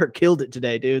 fucking Maher killed it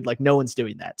today, dude. Like no one's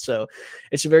doing that. So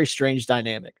it's a very strange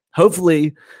dynamic.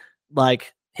 Hopefully,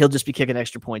 like he'll just be kicking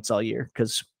extra points all year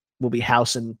because we'll be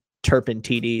housing Turpin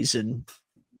TDs and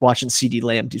watching CeeDee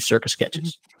Lamb do circus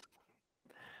sketches.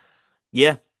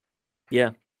 Yeah.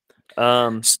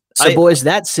 So boys,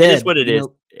 that said, it is what it is.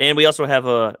 And we also have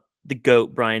the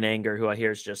GOAT Brian Anger, who I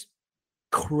hear is just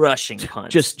crushing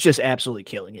punts, just absolutely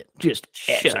killing it, just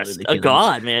a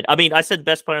god, man. I mean, I said the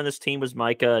best player on this team was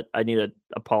Micah. I need to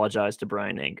apologize to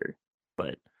Brian Anger,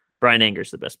 but Brian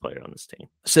Anger's the best player on this team.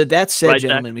 So that said,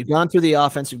 gentlemen, we've gone through the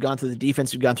offense, we've gone through the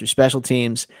defense, we've gone through special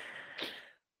teams.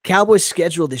 Cowboys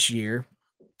schedule this year.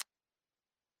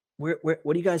 What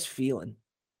are you guys feeling?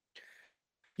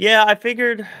 Yeah, I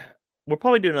figured we'll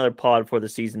probably do another pod before the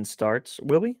season starts.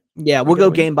 Will we? Yeah, we'll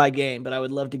go game by game, but I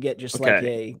would love to get just like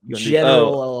a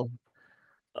general.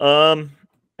 I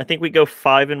think we go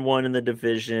 5-1 in the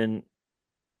division.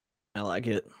 I like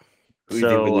it. Who do you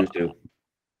think we lose to?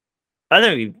 I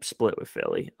think we split with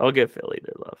Philly. I'll give Philly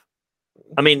their love.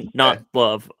 I mean, not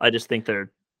love. I just think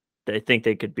they're they think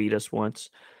they could beat us once.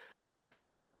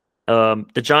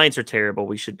 The Giants are terrible.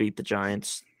 We should beat the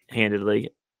Giants handedly.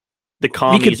 The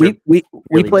Commies we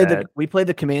play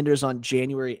the Commanders on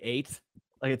January 8th.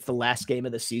 Like it's the last game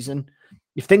of the season.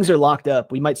 If things are locked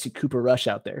up, we might see Cooper Rush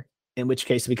out there, in which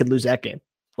case we could lose that game.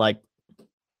 Like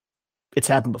it's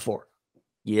happened before.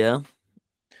 Yeah.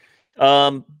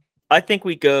 I think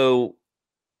we go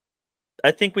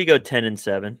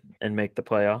 10-7 and make the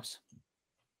playoffs.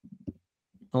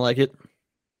 I like it.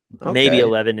 Okay. Maybe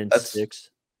 11-6.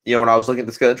 You know, when I was looking at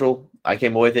the schedule, I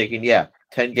came away thinking,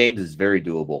 10 games is very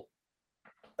doable.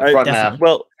 The front half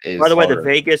well, by the way, harder. the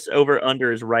Vegas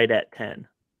over-under is right at 10.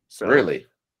 So Really?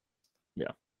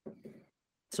 Yeah.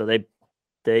 So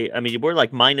I mean, we're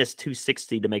like minus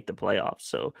 260 to make the playoffs.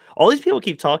 So all these people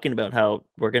keep talking about how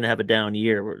we're going to have a down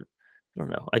year. I don't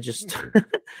know. I just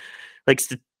like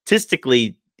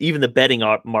statistically, even the betting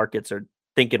markets are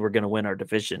thinking we're going to win our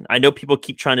division. I know people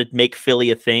keep trying to make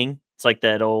Philly a thing. It's like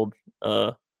that old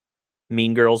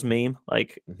Mean Girls meme.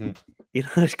 Like,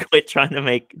 quit trying to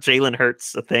make Jalen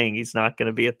Hurts a thing. He's not going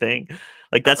to be a thing.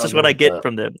 Like, that's just what I get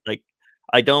from them. Like,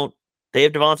 they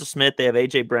have Devonta Smith, they have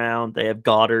AJ Brown, they have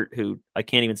Goddard, who I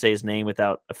can't even say his name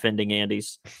without offending Andy.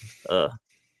 So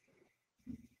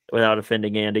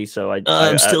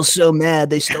I'm still so mad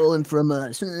they stole him from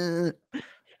us.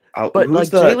 But like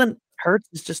Jalen Hurts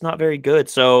is just not very good.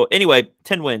 So anyway,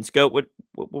 10 wins. Go. What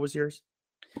was yours?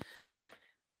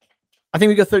 I think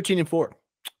we go 13-4.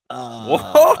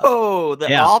 Whoa,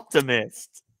 the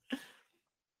optimist.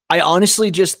 I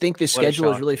honestly just think the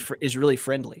schedule is really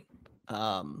friendly.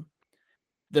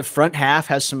 The front half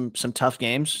has some tough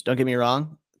games. Don't get me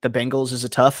wrong. The Bengals is a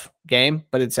tough game,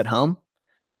 but it's at home.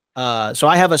 So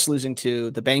I have us losing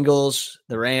to the Bengals,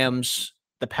 the Rams,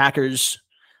 the Packers,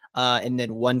 and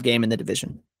then one game in the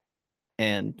division,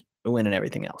 and we're winning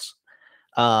everything else.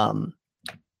 I'm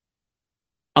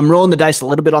rolling the dice a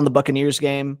little bit on the Buccaneers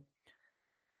game.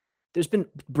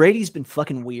 Brady's been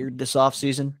fucking weird this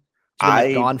offseason.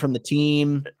 He's gone from the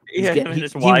team.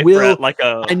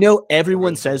 I know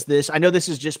everyone says this. I know this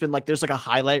has just been like, there's like a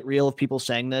highlight reel of people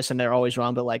saying this and they're always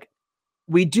wrong. But like,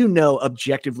 we do know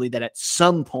objectively that at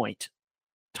some point,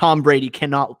 Tom Brady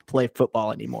cannot play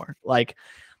football anymore. Like,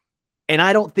 and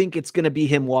I don't think it's going to be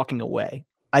him walking away.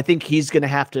 I think he's going to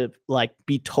have to like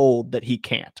be told that he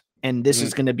can't. And this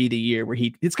is going to be the year where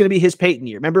it's going to be his Peyton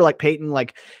year. Remember, like Peyton,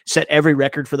 like set every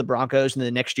record for the Broncos. And then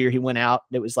the next year he went out.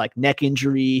 It was like neck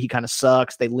injury. He kind of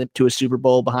sucks. They limped to a Super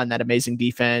Bowl behind that amazing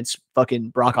defense. Fucking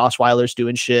Brock Osweiler's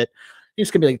doing shit.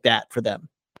 It's going to be like that for them.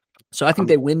 So I think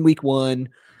they win week 1.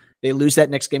 They lose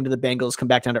that next game to the Bengals, come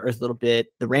back down to earth a little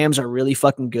bit. The Rams are really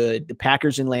fucking good. The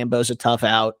Packers in Lambeau's a tough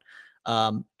out.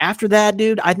 After that,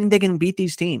 dude, I think they can beat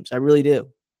these teams. I really do.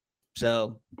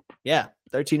 So yeah,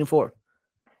 13-4.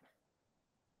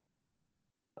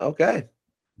 Okay.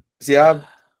 See, I'm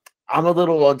a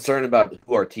little uncertain about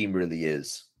who our team really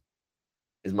is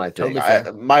my thing.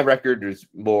 Totally my record is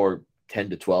more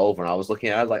 10-12 when I was looking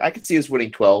at it. I was like, I could see us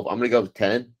winning 12. I'm going to go with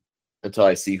 10 until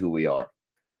I see who we are.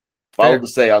 If I were to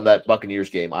say on that Buccaneers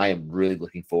game, I am really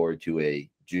looking forward to a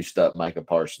juiced up Micah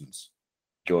Parsons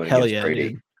going against Brady.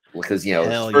 Dude. Because,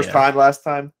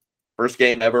 first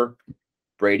game ever,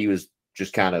 Brady was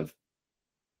just kind of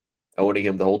owning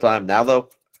him the whole time. Now, though,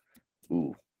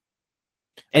 ooh.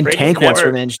 And Tank wants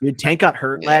revenge, dude. Tank got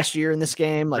hurt last year in this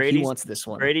game. Like, he wants this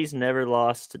one. Brady's never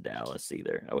lost to Dallas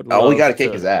either. We got to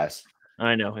kick his ass.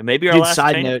 I know. And maybe our last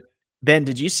side note, Ben,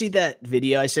 did you see that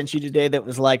video I sent you today that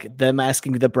was like them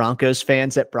asking the Broncos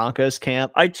fans at Broncos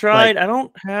camp? I tried. I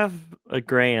don't have a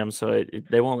Graham, so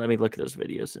they won't let me look at those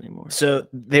videos anymore. So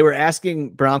they were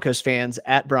asking Broncos fans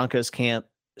at Broncos camp,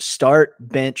 start,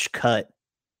 bench, cut.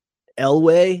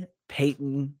 Elway,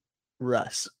 Peyton,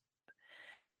 Russ.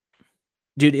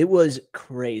 Dude, it was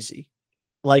crazy.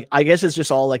 Like, I guess it's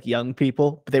just all like young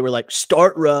people, but they were like,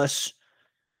 start Russ,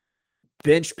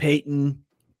 bench Peyton,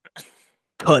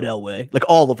 cut Elway. Like,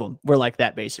 all of them were like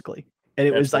that, basically. And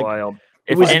it was like, wild.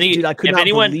 Dude, I could not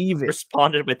believe it.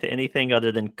 Responded with anything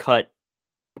other than cut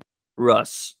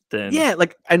Russ, then yeah,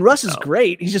 like, and Russ is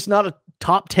great. He's just not a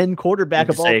top 10 quarterback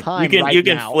of all time. You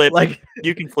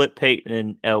can flip Peyton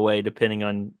and Elway depending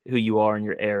on who you are in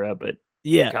your era, but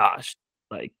yeah, gosh,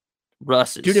 like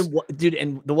Russ is dude,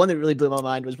 and the one that really blew my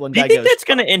mind was one guy. Do you think that's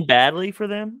going to end badly for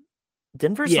them?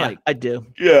 Denver's I do.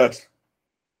 Yes.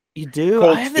 You do?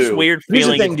 Colts I have this weird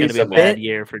feeling it's going to be a bad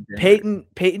year for Denver.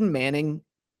 Peyton Manning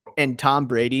and Tom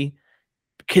Brady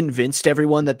convinced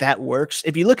everyone that works.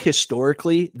 If you look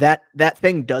historically, that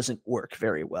thing doesn't work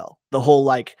very well. The whole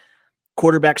like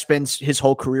quarterback spends his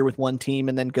whole career with one team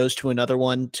and then goes to another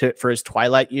one for his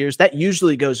twilight years. That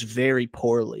usually goes very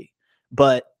poorly.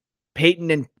 But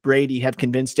Peyton and Brady have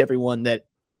convinced everyone that,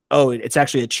 oh, it's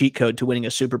actually a cheat code to winning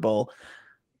a Super Bowl.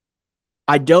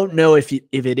 I don't know if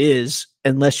it is,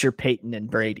 unless you're Peyton and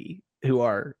Brady, who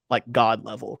are like God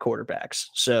level quarterbacks.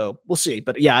 So we'll see.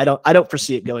 But yeah, I don't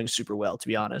foresee it going super well, to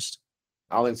be honest.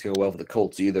 I don't think it's going to go well for the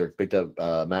Colts either. Picked up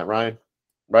Matt Ryan,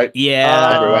 right?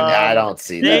 Yeah. I don't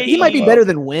see that. He might be better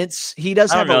than Wentz. He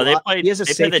does have a lot. He has a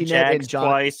safety net and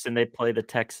twice, and they play the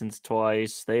Texans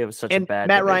twice. They have such a bad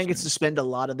Matt division. Ryan gets to spend a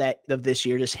lot of this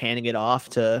year just handing it off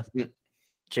to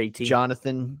JT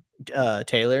Jonathan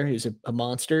Taylor, who's a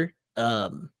monster.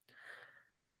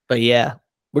 But yeah,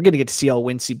 we're gonna get to see all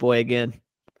Wincy boy again.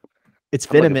 It's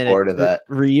been a minute. Forward to that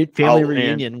family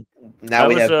reunion. Now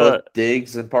we have both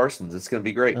Diggs and Parsons. It's gonna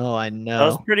be great. Oh, I know. That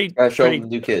was pretty. Show them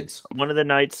new kids. One of the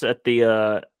nights at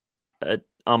the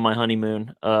on my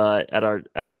honeymoon at our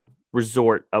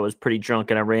resort, I was pretty drunk,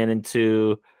 and I ran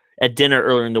into at dinner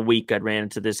earlier in the week. I ran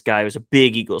into this guy who was a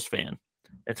big Eagles fan.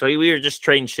 And so we were just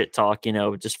trading shit talk,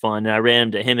 just fun. And I ran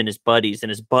into him and his buddies, and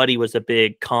his buddy was a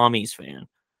big Commies fan.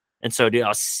 And so, dude, I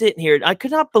was sitting here. I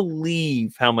could not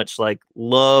believe how much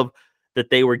love that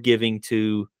they were giving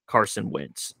to Carson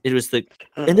Wentz. It was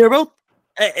and they're both.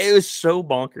 It was so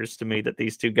bonkers to me that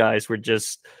these two guys were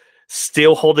just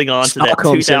still holding on to that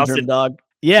 2000 dog.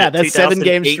 Yeah, that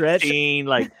 7-game stretch,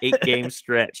 8-game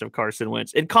stretch of Carson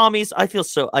Wentz. And Commies, I feel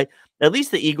so. At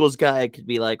least the Eagles guy could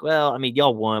be like, well, I mean,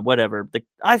 y'all won, whatever.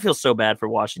 I feel so bad for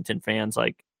Washington fans,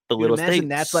 the little. Imagine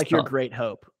that's your great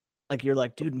hope. You're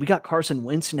like, dude, we got Carson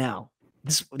Wentz now.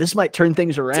 This might turn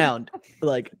things around.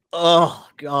 Oh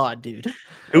god, dude.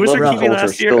 Who was their QB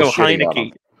last year? Oh,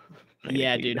 Heineke.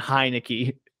 Yeah, dude,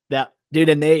 Heineke. That dude,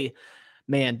 and they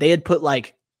had put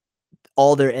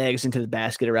all their eggs into the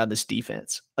basket around this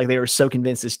defense. They were so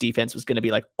convinced this defense was going to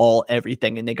be all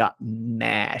everything, and they got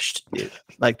mashed, dude.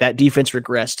 That defense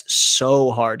regressed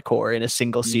so hardcore in a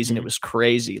single season. It was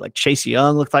crazy. Chase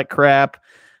Young looked like crap.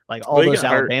 All those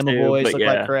Alabama boys looked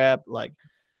like crap.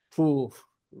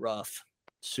 Rough.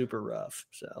 Super rough.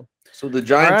 So the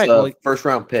Giants' first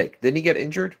round pick, didn't he get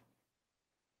injured?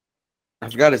 I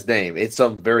forgot his name. It's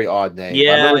some very odd name.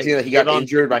 Yeah, I remember seeing that he got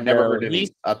injured, but I never heard any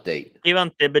update.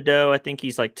 Kayvon Thibodeau, I think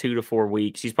he's 2 to 4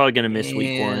 weeks. He's probably going to miss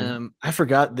week 1. I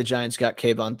forgot the Giants got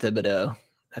Kayvon Thibodeau.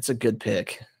 That's a good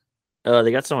pick.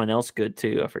 They got someone else good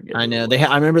too. I forget. I know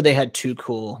I remember they had two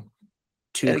cool.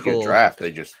 Good draft.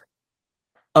 They just.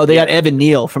 Oh, they got Evan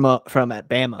Neal from at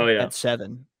Bama at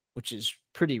 7, which is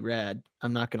pretty rad.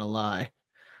 I'm not gonna lie.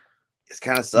 It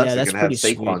kind of sucks. They're gonna have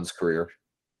Saquon's career,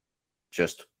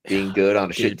 just being good on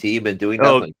a shit team and doing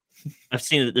nothing. I've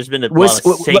seen that. There's been a lot of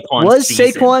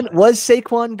Saquon. Was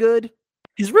Saquon good?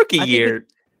 His rookie year.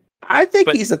 I think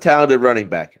he's a talented running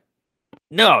back.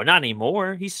 No, not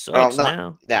anymore. He sucks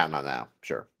now. No.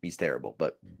 Sure, he's terrible,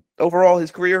 but overall,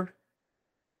 his career.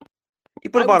 He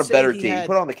put him on a better team. He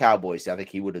put on the Cowboys. I think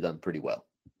he would have done pretty well.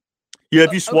 Yeah,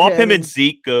 if you swap him and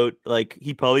Zeke,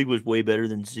 he probably was way better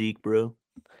than Zeke, bro.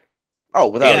 Oh,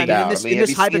 without a doubt. In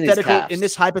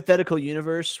this hypothetical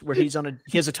universe where he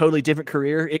has a totally different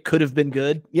career, it could have been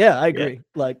good. Yeah, I agree.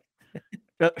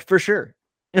 For sure,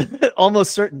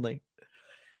 almost certainly.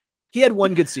 He had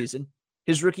one good season,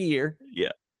 his rookie year.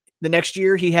 Yeah. The next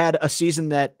year, he had a season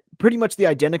that pretty much the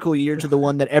identical year to the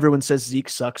one that everyone says Zeke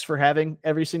sucks for having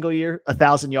every single year,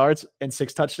 1,000 yards and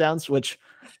 6 touchdowns, which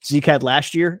Zeke had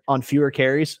last year on fewer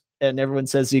carries, and everyone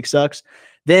says Zeke sucks.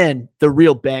 Then the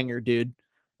real banger, dude,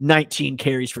 19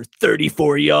 carries for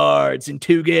 34 yards in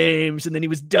 2 games, and then he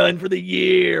was done for the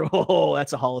year. Oh,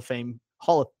 that's a Hall of Fame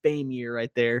year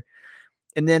right there.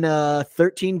 And then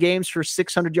 13 games for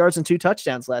 600 yards and 2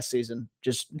 touchdowns last season.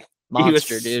 Just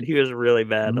monster, dude. He was really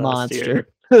bad. Monster.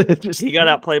 He got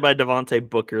outplayed by Devontae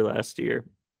Booker last year.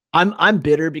 I'm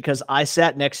bitter because I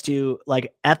sat next to,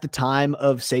 at the time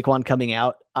of Saquon coming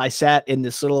out, I sat in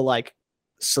this little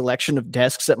selection of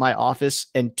desks at my office,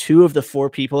 and 2 of the 4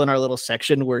 people in our little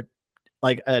section were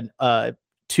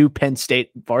 2 Penn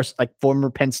State former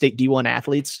Penn State D1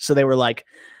 athletes. So they were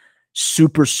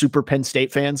super, super Penn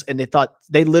State fans. And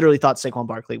they literally thought Saquon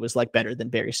Barkley was better than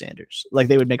Barry Sanders.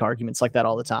 They would make arguments like that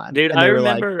all the time. Dude, I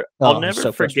remember, I'll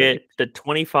never forget the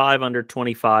 25 under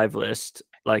 25 list.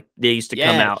 They used to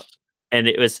come out, and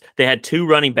they had 2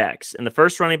 running backs, and the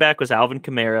first running back was Alvin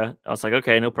Kamara. I was like,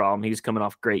 okay, no problem. He's coming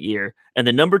off a great year. And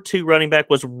the number 2 running back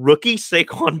was rookie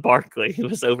Saquon Barkley, who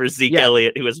was over Zeke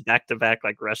Elliott, who was back-to-back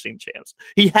rushing champs.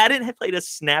 He hadn't played a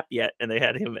snap yet, and they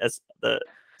had him as the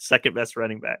second best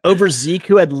running back over Zeke,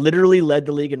 who had literally led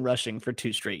the league in rushing for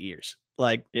 2 straight years.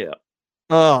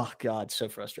 Oh God, so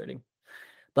frustrating.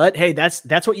 But hey, that's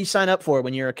what you sign up for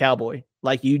when you're a Cowboy.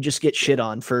 You just get shit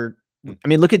on for I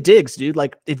mean, look at Diggs, dude.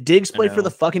 Like, if Diggs played for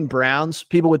the fucking Browns,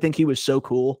 people would think he was so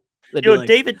cool. Like,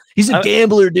 David, he's a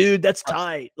gambler, dude. That's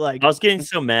tight. Like, I was getting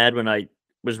so mad when I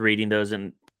was reading those,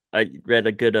 and I read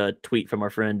a good tweet from our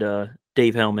friend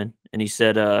Dave Hellman, and he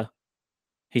said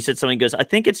something. He goes, I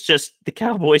think it's just the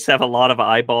Cowboys have a lot of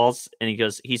eyeballs, and he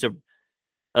goes, he's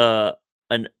a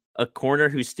corner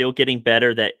who's still getting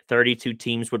better that 32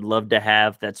 teams would love to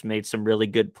have. That's made some really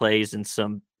good plays and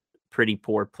some pretty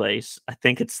poor plays. I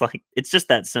think it's just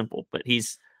that simple. But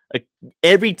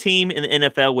every team in the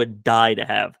NFL would die to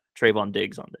have Trayvon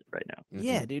Diggs on it right now.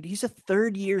 Yeah, dude, he's a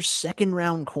third-year,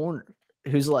 second-round corner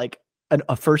who's like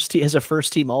a first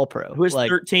team All-Pro, who has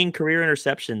 13 career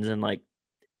interceptions in like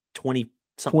 20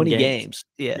 games.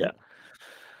 Yeah.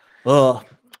 Oh,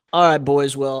 all right,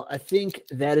 boys. Well, I think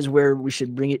that is where we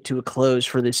should bring it to a close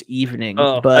for this evening.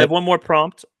 But I have one more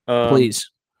prompt. Please.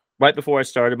 Right before I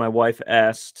started, my wife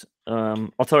asked.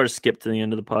 I'll tell her to skip to the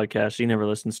end of the podcast. She never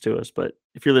listens to us, but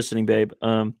if you're listening, babe,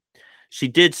 she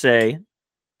did say,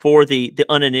 for the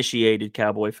uninitiated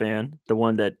Cowboy fan, the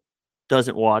one that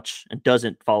doesn't watch and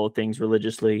doesn't follow things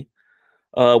religiously,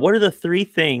 what are the 3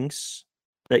 things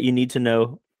that you need to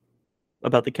know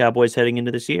about the Cowboys heading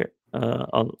into this year?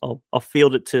 I'll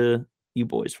field it to you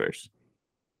boys first.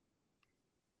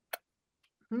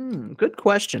 Good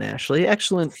question, Ashley.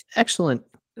 Excellent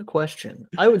question.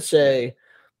 I would say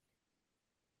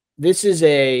this is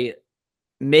a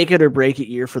make it or break it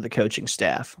year for the coaching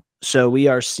staff. So we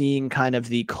are seeing kind of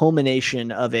the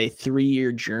culmination of a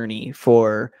 3-year journey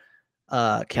for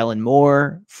Kellen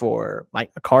Moore, for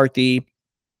Mike McCarthy.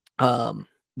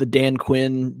 The Dan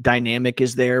Quinn dynamic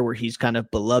is there where he's kind of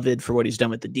beloved for what he's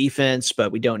done with the defense,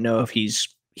 but we don't know if he's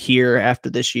here after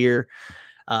this year.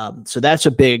 So that's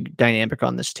a big dynamic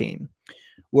on this team.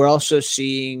 We're also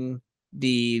seeing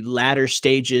the latter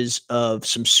stages of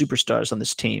some superstars on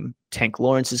this team. Tank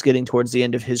Lawrence is getting towards the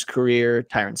end of his career.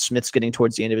 Tyron Smith's getting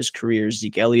towards the end of his career.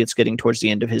 Zeke Elliott's getting towards the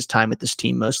end of his time with this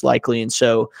team, most likely. And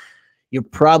so you're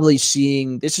probably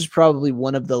seeing, this is probably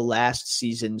one of the last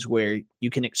seasons where you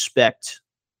can expect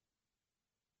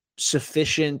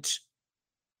sufficient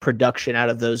production out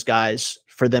of those guys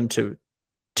for them to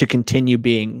continue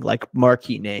being like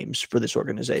marquee names for this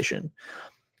organization.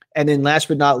 And then last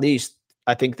but not least,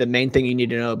 I think the main thing you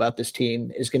need to know about this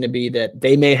team is going to be that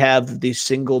they may have the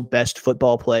single best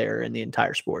football player in the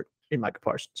entire sport in Micah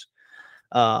Parsons.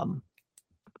 Love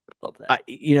that.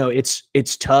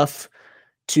 It's tough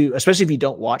to, especially if you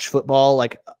don't watch football,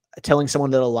 like telling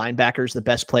someone that a linebacker is the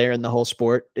best player in the whole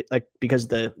sport, like because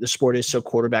the sport is so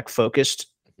quarterback focused,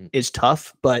 is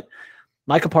tough. But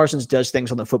Micah Parsons does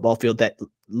things on the football field that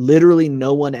literally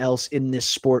no one else in this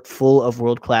sport full of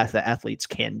world-class athletes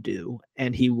can do.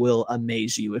 And he will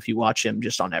amaze you if you watch him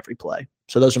just on every play.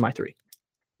 So those are my 3.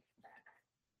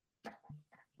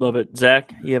 Love it.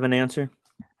 Zach, you have an answer?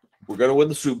 We're going to win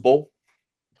the Super Bowl.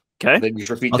 Okay. Then you just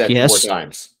repeat that 2 more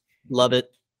times. Love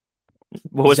it.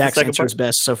 What was Zach's the second answer part? is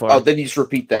best so far. Oh, then you just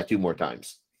repeat that 2 more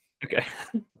times. Okay.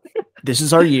 This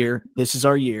is our year. This is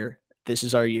our year. This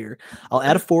is our year. I'll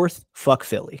add a 4th. Fuck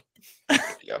Philly.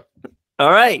 Yeah.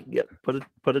 All right. Yeah.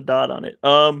 Put a dot on it.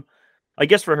 I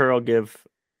guess for her, I'll give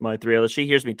my 3 others. She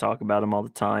hears me talk about them all the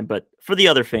time, but for the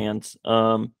other fans,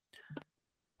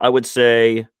 I would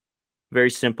say very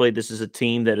simply, this is a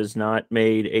team that has not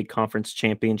made a conference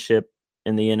championship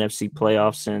in the NFC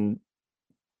playoffs in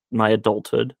my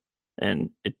adulthood, and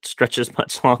it stretches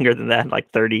much longer than that,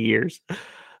 like 30 years.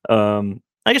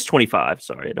 I guess 25.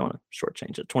 Sorry, I don't want to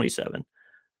shortchange it. 27.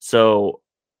 So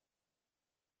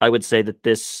I would say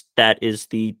that is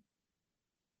the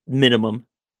minimum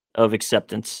of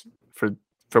acceptance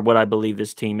for what I believe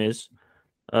this team is.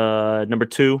 Number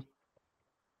 2,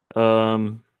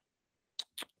 Kellen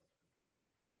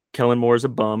Moore is a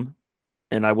bum,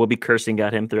 and I will be cursing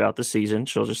at him throughout the season.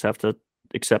 She'll just have to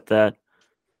accept that.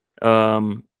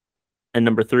 And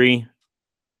number 3,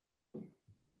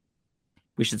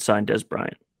 we should sign Des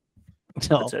Bryant.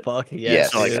 Oh, fuck.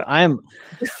 Yes.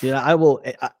 Yes. I will.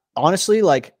 Honestly,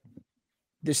 like,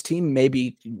 this team,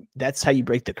 maybe that's how you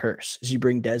break the curse, is you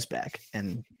bring Des back.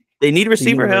 And they need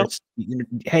receiver help.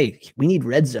 Hey, we need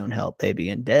red zone help, baby,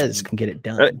 and Des can get it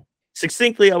done.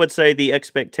 Succinctly, I would say the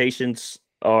expectations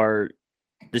are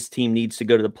this team needs to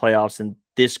go to the playoffs, and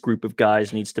this group of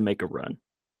guys needs to make a run.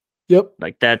 Yep.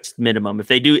 Like, that's minimum. If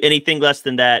they do anything less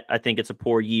than that, I think it's a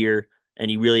poor year,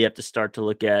 and you really have to start to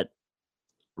look at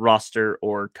roster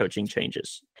or coaching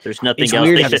changes. There's nothing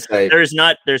else. There's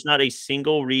not a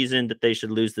single reason that they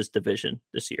should lose this division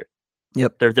this year.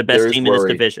 Yep. They're the best team in this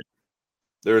division.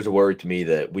 There is a worry to me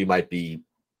that we might be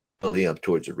building up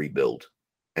towards a rebuild,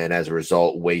 and as a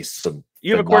result, waste some.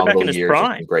 You have a quarterback in his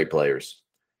prime. Great players.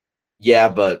 Yeah,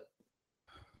 but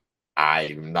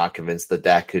I'm not convinced that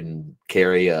Dak can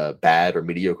carry a bad or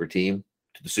mediocre team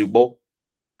to the Super Bowl.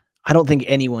 I don't think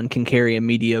anyone can carry a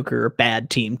mediocre or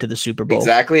bad team to the Super Bowl.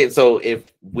 Exactly. And so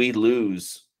if we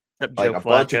lose like a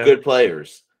bunch of good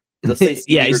players, let's say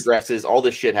CD regresses, all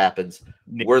this shit happens,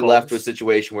 we're left with a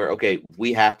situation where, okay,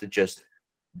 we have to just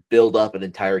build up an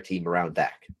entire team around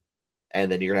Dak.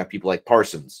 And then you're going to have people like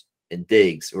Parsons and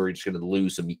Diggs who are just going to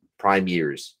lose some prime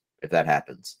years if that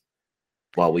happens.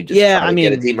 While we just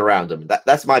get a team around them.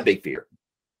 That's my big fear.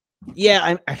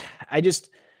 Yeah, I just,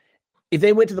 if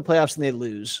they went to the playoffs and they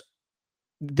lose,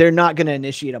 they're not going to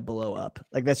initiate a blow up.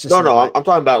 Like that's just I'm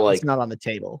talking about like it's not on the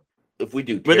table. If we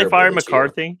do, were they fired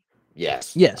McCarthy?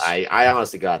 Yes. I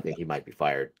honestly God think he might be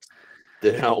fired.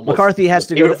 McCarthy has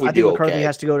to go. I think McCarthy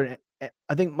has to go to.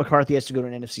 I think McCarthy has to go to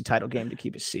an NFC title game to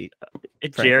keep his seat.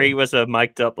 Jerry was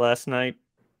mic'd up last night.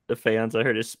 The fans, I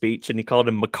heard his speech, and he called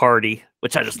him McCarty,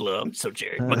 which I just love. So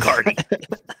Jerry McCarty,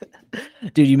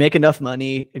 dude, you make enough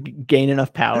money, gain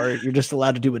enough power, you're just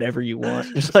allowed to do whatever you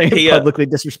want. Just like publicly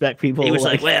disrespect people. He was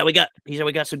like, "Well, we got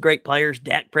some great players: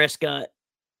 Dak Prescott,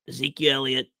 Ezekiel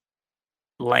Elliott,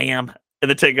 Lamb."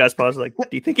 And the 10 guys paused like, "Do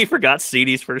you think he forgot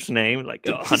CD's first name?" Like,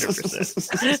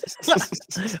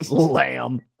 100%.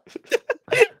 Lamb.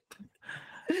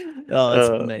 Oh, that's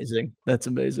amazing. That's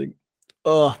amazing.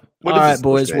 Oh, all right,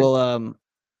 boys. Well,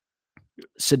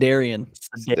 Sedarian.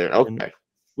 Okay.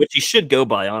 Which he should go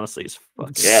by, honestly. Is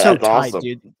so tight, awesome.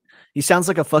 Dude. He sounds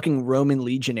like a fucking Roman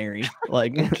legionary.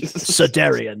 Like,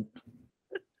 Sedarian.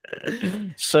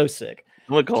 So sick.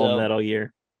 I'm going to call him that all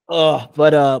year.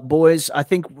 But boys, I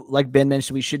think like Ben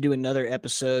mentioned, we should do another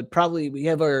episode. Probably we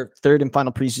have our third and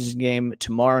final preseason game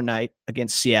tomorrow night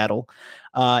against Seattle.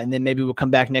 And then maybe we'll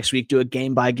come back next week, do a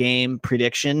game by game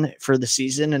prediction for the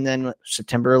season. And then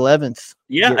September 11th,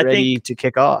 get ready to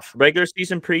kick off. Regular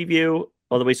season preview,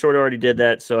 although we sort of already did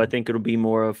that. So I think it'll be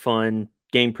more of fun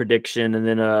game prediction. And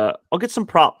then I'll get some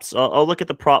props. I'll look at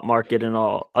the prop market and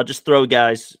I'll just throw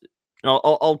guys.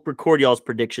 I'll record y'all's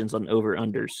predictions on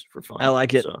over-unders for fun. I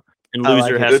like it. So, and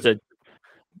loser has to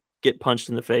get punched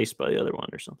in the face by the other one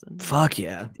or something. Fuck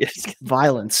yeah.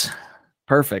 Violence.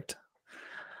 Perfect.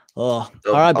 Oh,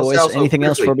 all right, boys. Anything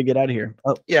else before we get out of here?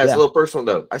 Oh, yeah, it's a little personal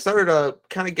note. I started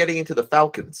kind of getting into the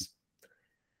Falcons.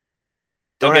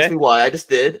 Don't ask me why. I just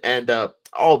did. And,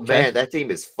 man, that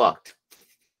team is fucked.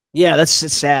 Yeah, it's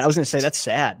sad. I was going to say that's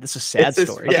sad. That's a sad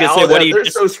story. They're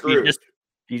so screwed.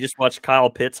 You just watch Kyle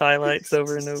Pitts highlights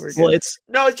over and over again.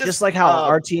 Well, it's just like how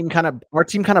our team kind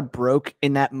of broke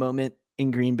in that moment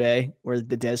in Green Bay where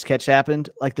the Dez catch happened.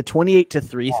 Like the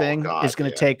 28-3 thing is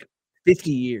going to take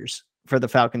 50 years for the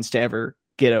Falcons to ever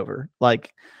get over.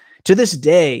 Like to this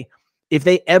day, if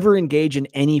they ever engage in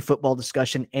any football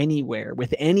discussion anywhere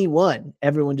with anyone,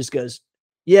 everyone just goes,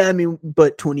 "Yeah, I mean,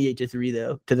 but 28-3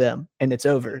 though to them, and it's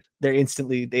over." They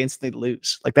instantly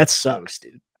lose. Like that sucks,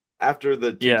 dude. After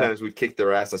the two times we kicked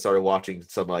their ass, I started watching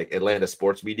some like Atlanta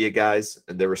sports media guys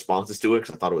and their responses to it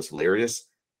because I thought it was hilarious.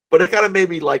 But it kind of made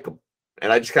me like them,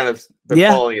 and I just kind of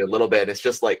been following it a little bit. And it's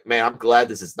just like, man, I'm glad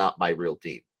this is not my real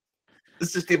team.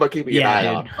 This is a team I'm keeping an eye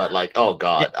on. But like, oh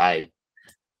god,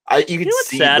 you can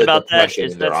see sad about that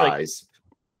in their eyes.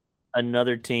 Like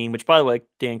another team, which by the way,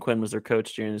 Dan Quinn was their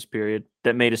coach during this period,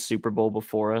 that made a Super Bowl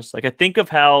before us. Like I think of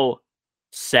how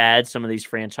sad some of these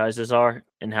franchises are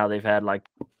and how they've had like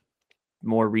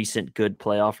more recent good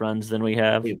playoff runs than we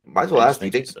have. Might as well ask, do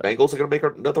you think the Bengals are going to make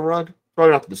another run?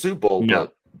 Probably not to the Super Bowl,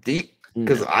 but deep.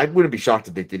 Because I wouldn't be shocked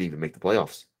if they didn't even make the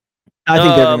playoffs. I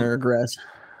think they're going to regress.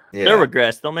 Yeah. They'll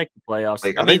regress. They'll make the playoffs.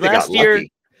 Like, I mean,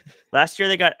 last year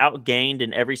they got outgained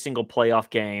in every single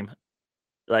playoff game.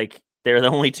 Like they're the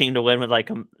only team to win with like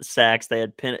sacks. They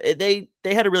had they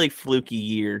had a really fluky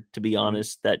year, to be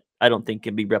honest. That I don't think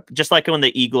can be just like when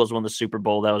the Eagles won the Super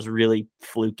Bowl. That was really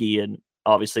fluky and.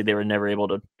 Obviously, they were never able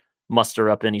to muster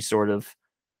up any sort of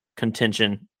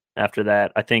contention after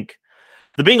that. I think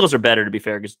the Bengals are better, to be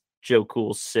fair, because Joe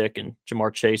Cool's sick and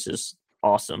Jamar Chase is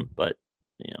awesome. But,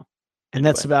 And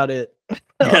that's about it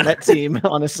on that team,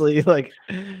 honestly. Like,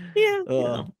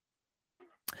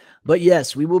 But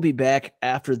yes, we will be back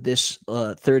after this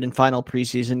third and final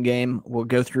preseason game. We'll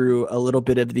go through a little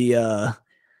bit of the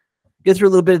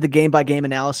game-by-game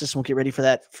analysis, and we'll get ready for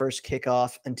that first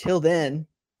kickoff. Until then,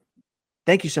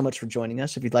 thank you so much for joining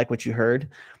us. If you'd like what you heard,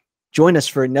 join us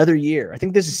for another year. I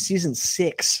think this is season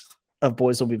 6 of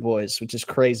Boys Will Be Boys, which is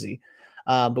crazy.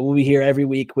 But we'll be here every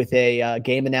week with a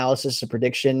game analysis, a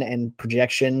prediction, and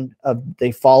projection of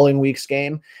the following week's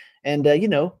game. And,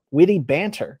 witty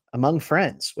banter among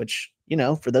friends, which,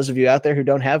 for those of you out there who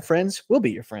don't have friends, will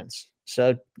be your friends.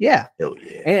 So, yeah. Hell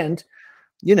yeah. And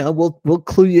we'll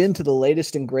clue you into the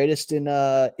latest and greatest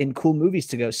in cool movies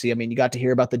to go see. I mean, you got to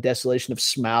hear about the desolation of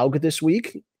Smaug this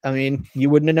week. I mean, you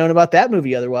wouldn't have known about that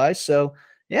movie otherwise. So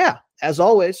yeah, as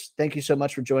always, thank you so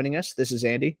much for joining us. This is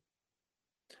Andy.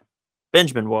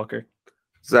 Benjamin Walker.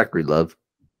 Zachary Love.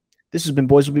 This has been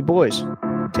Boys Will Be Boys.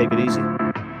 Take it easy.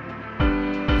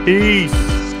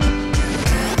 Peace.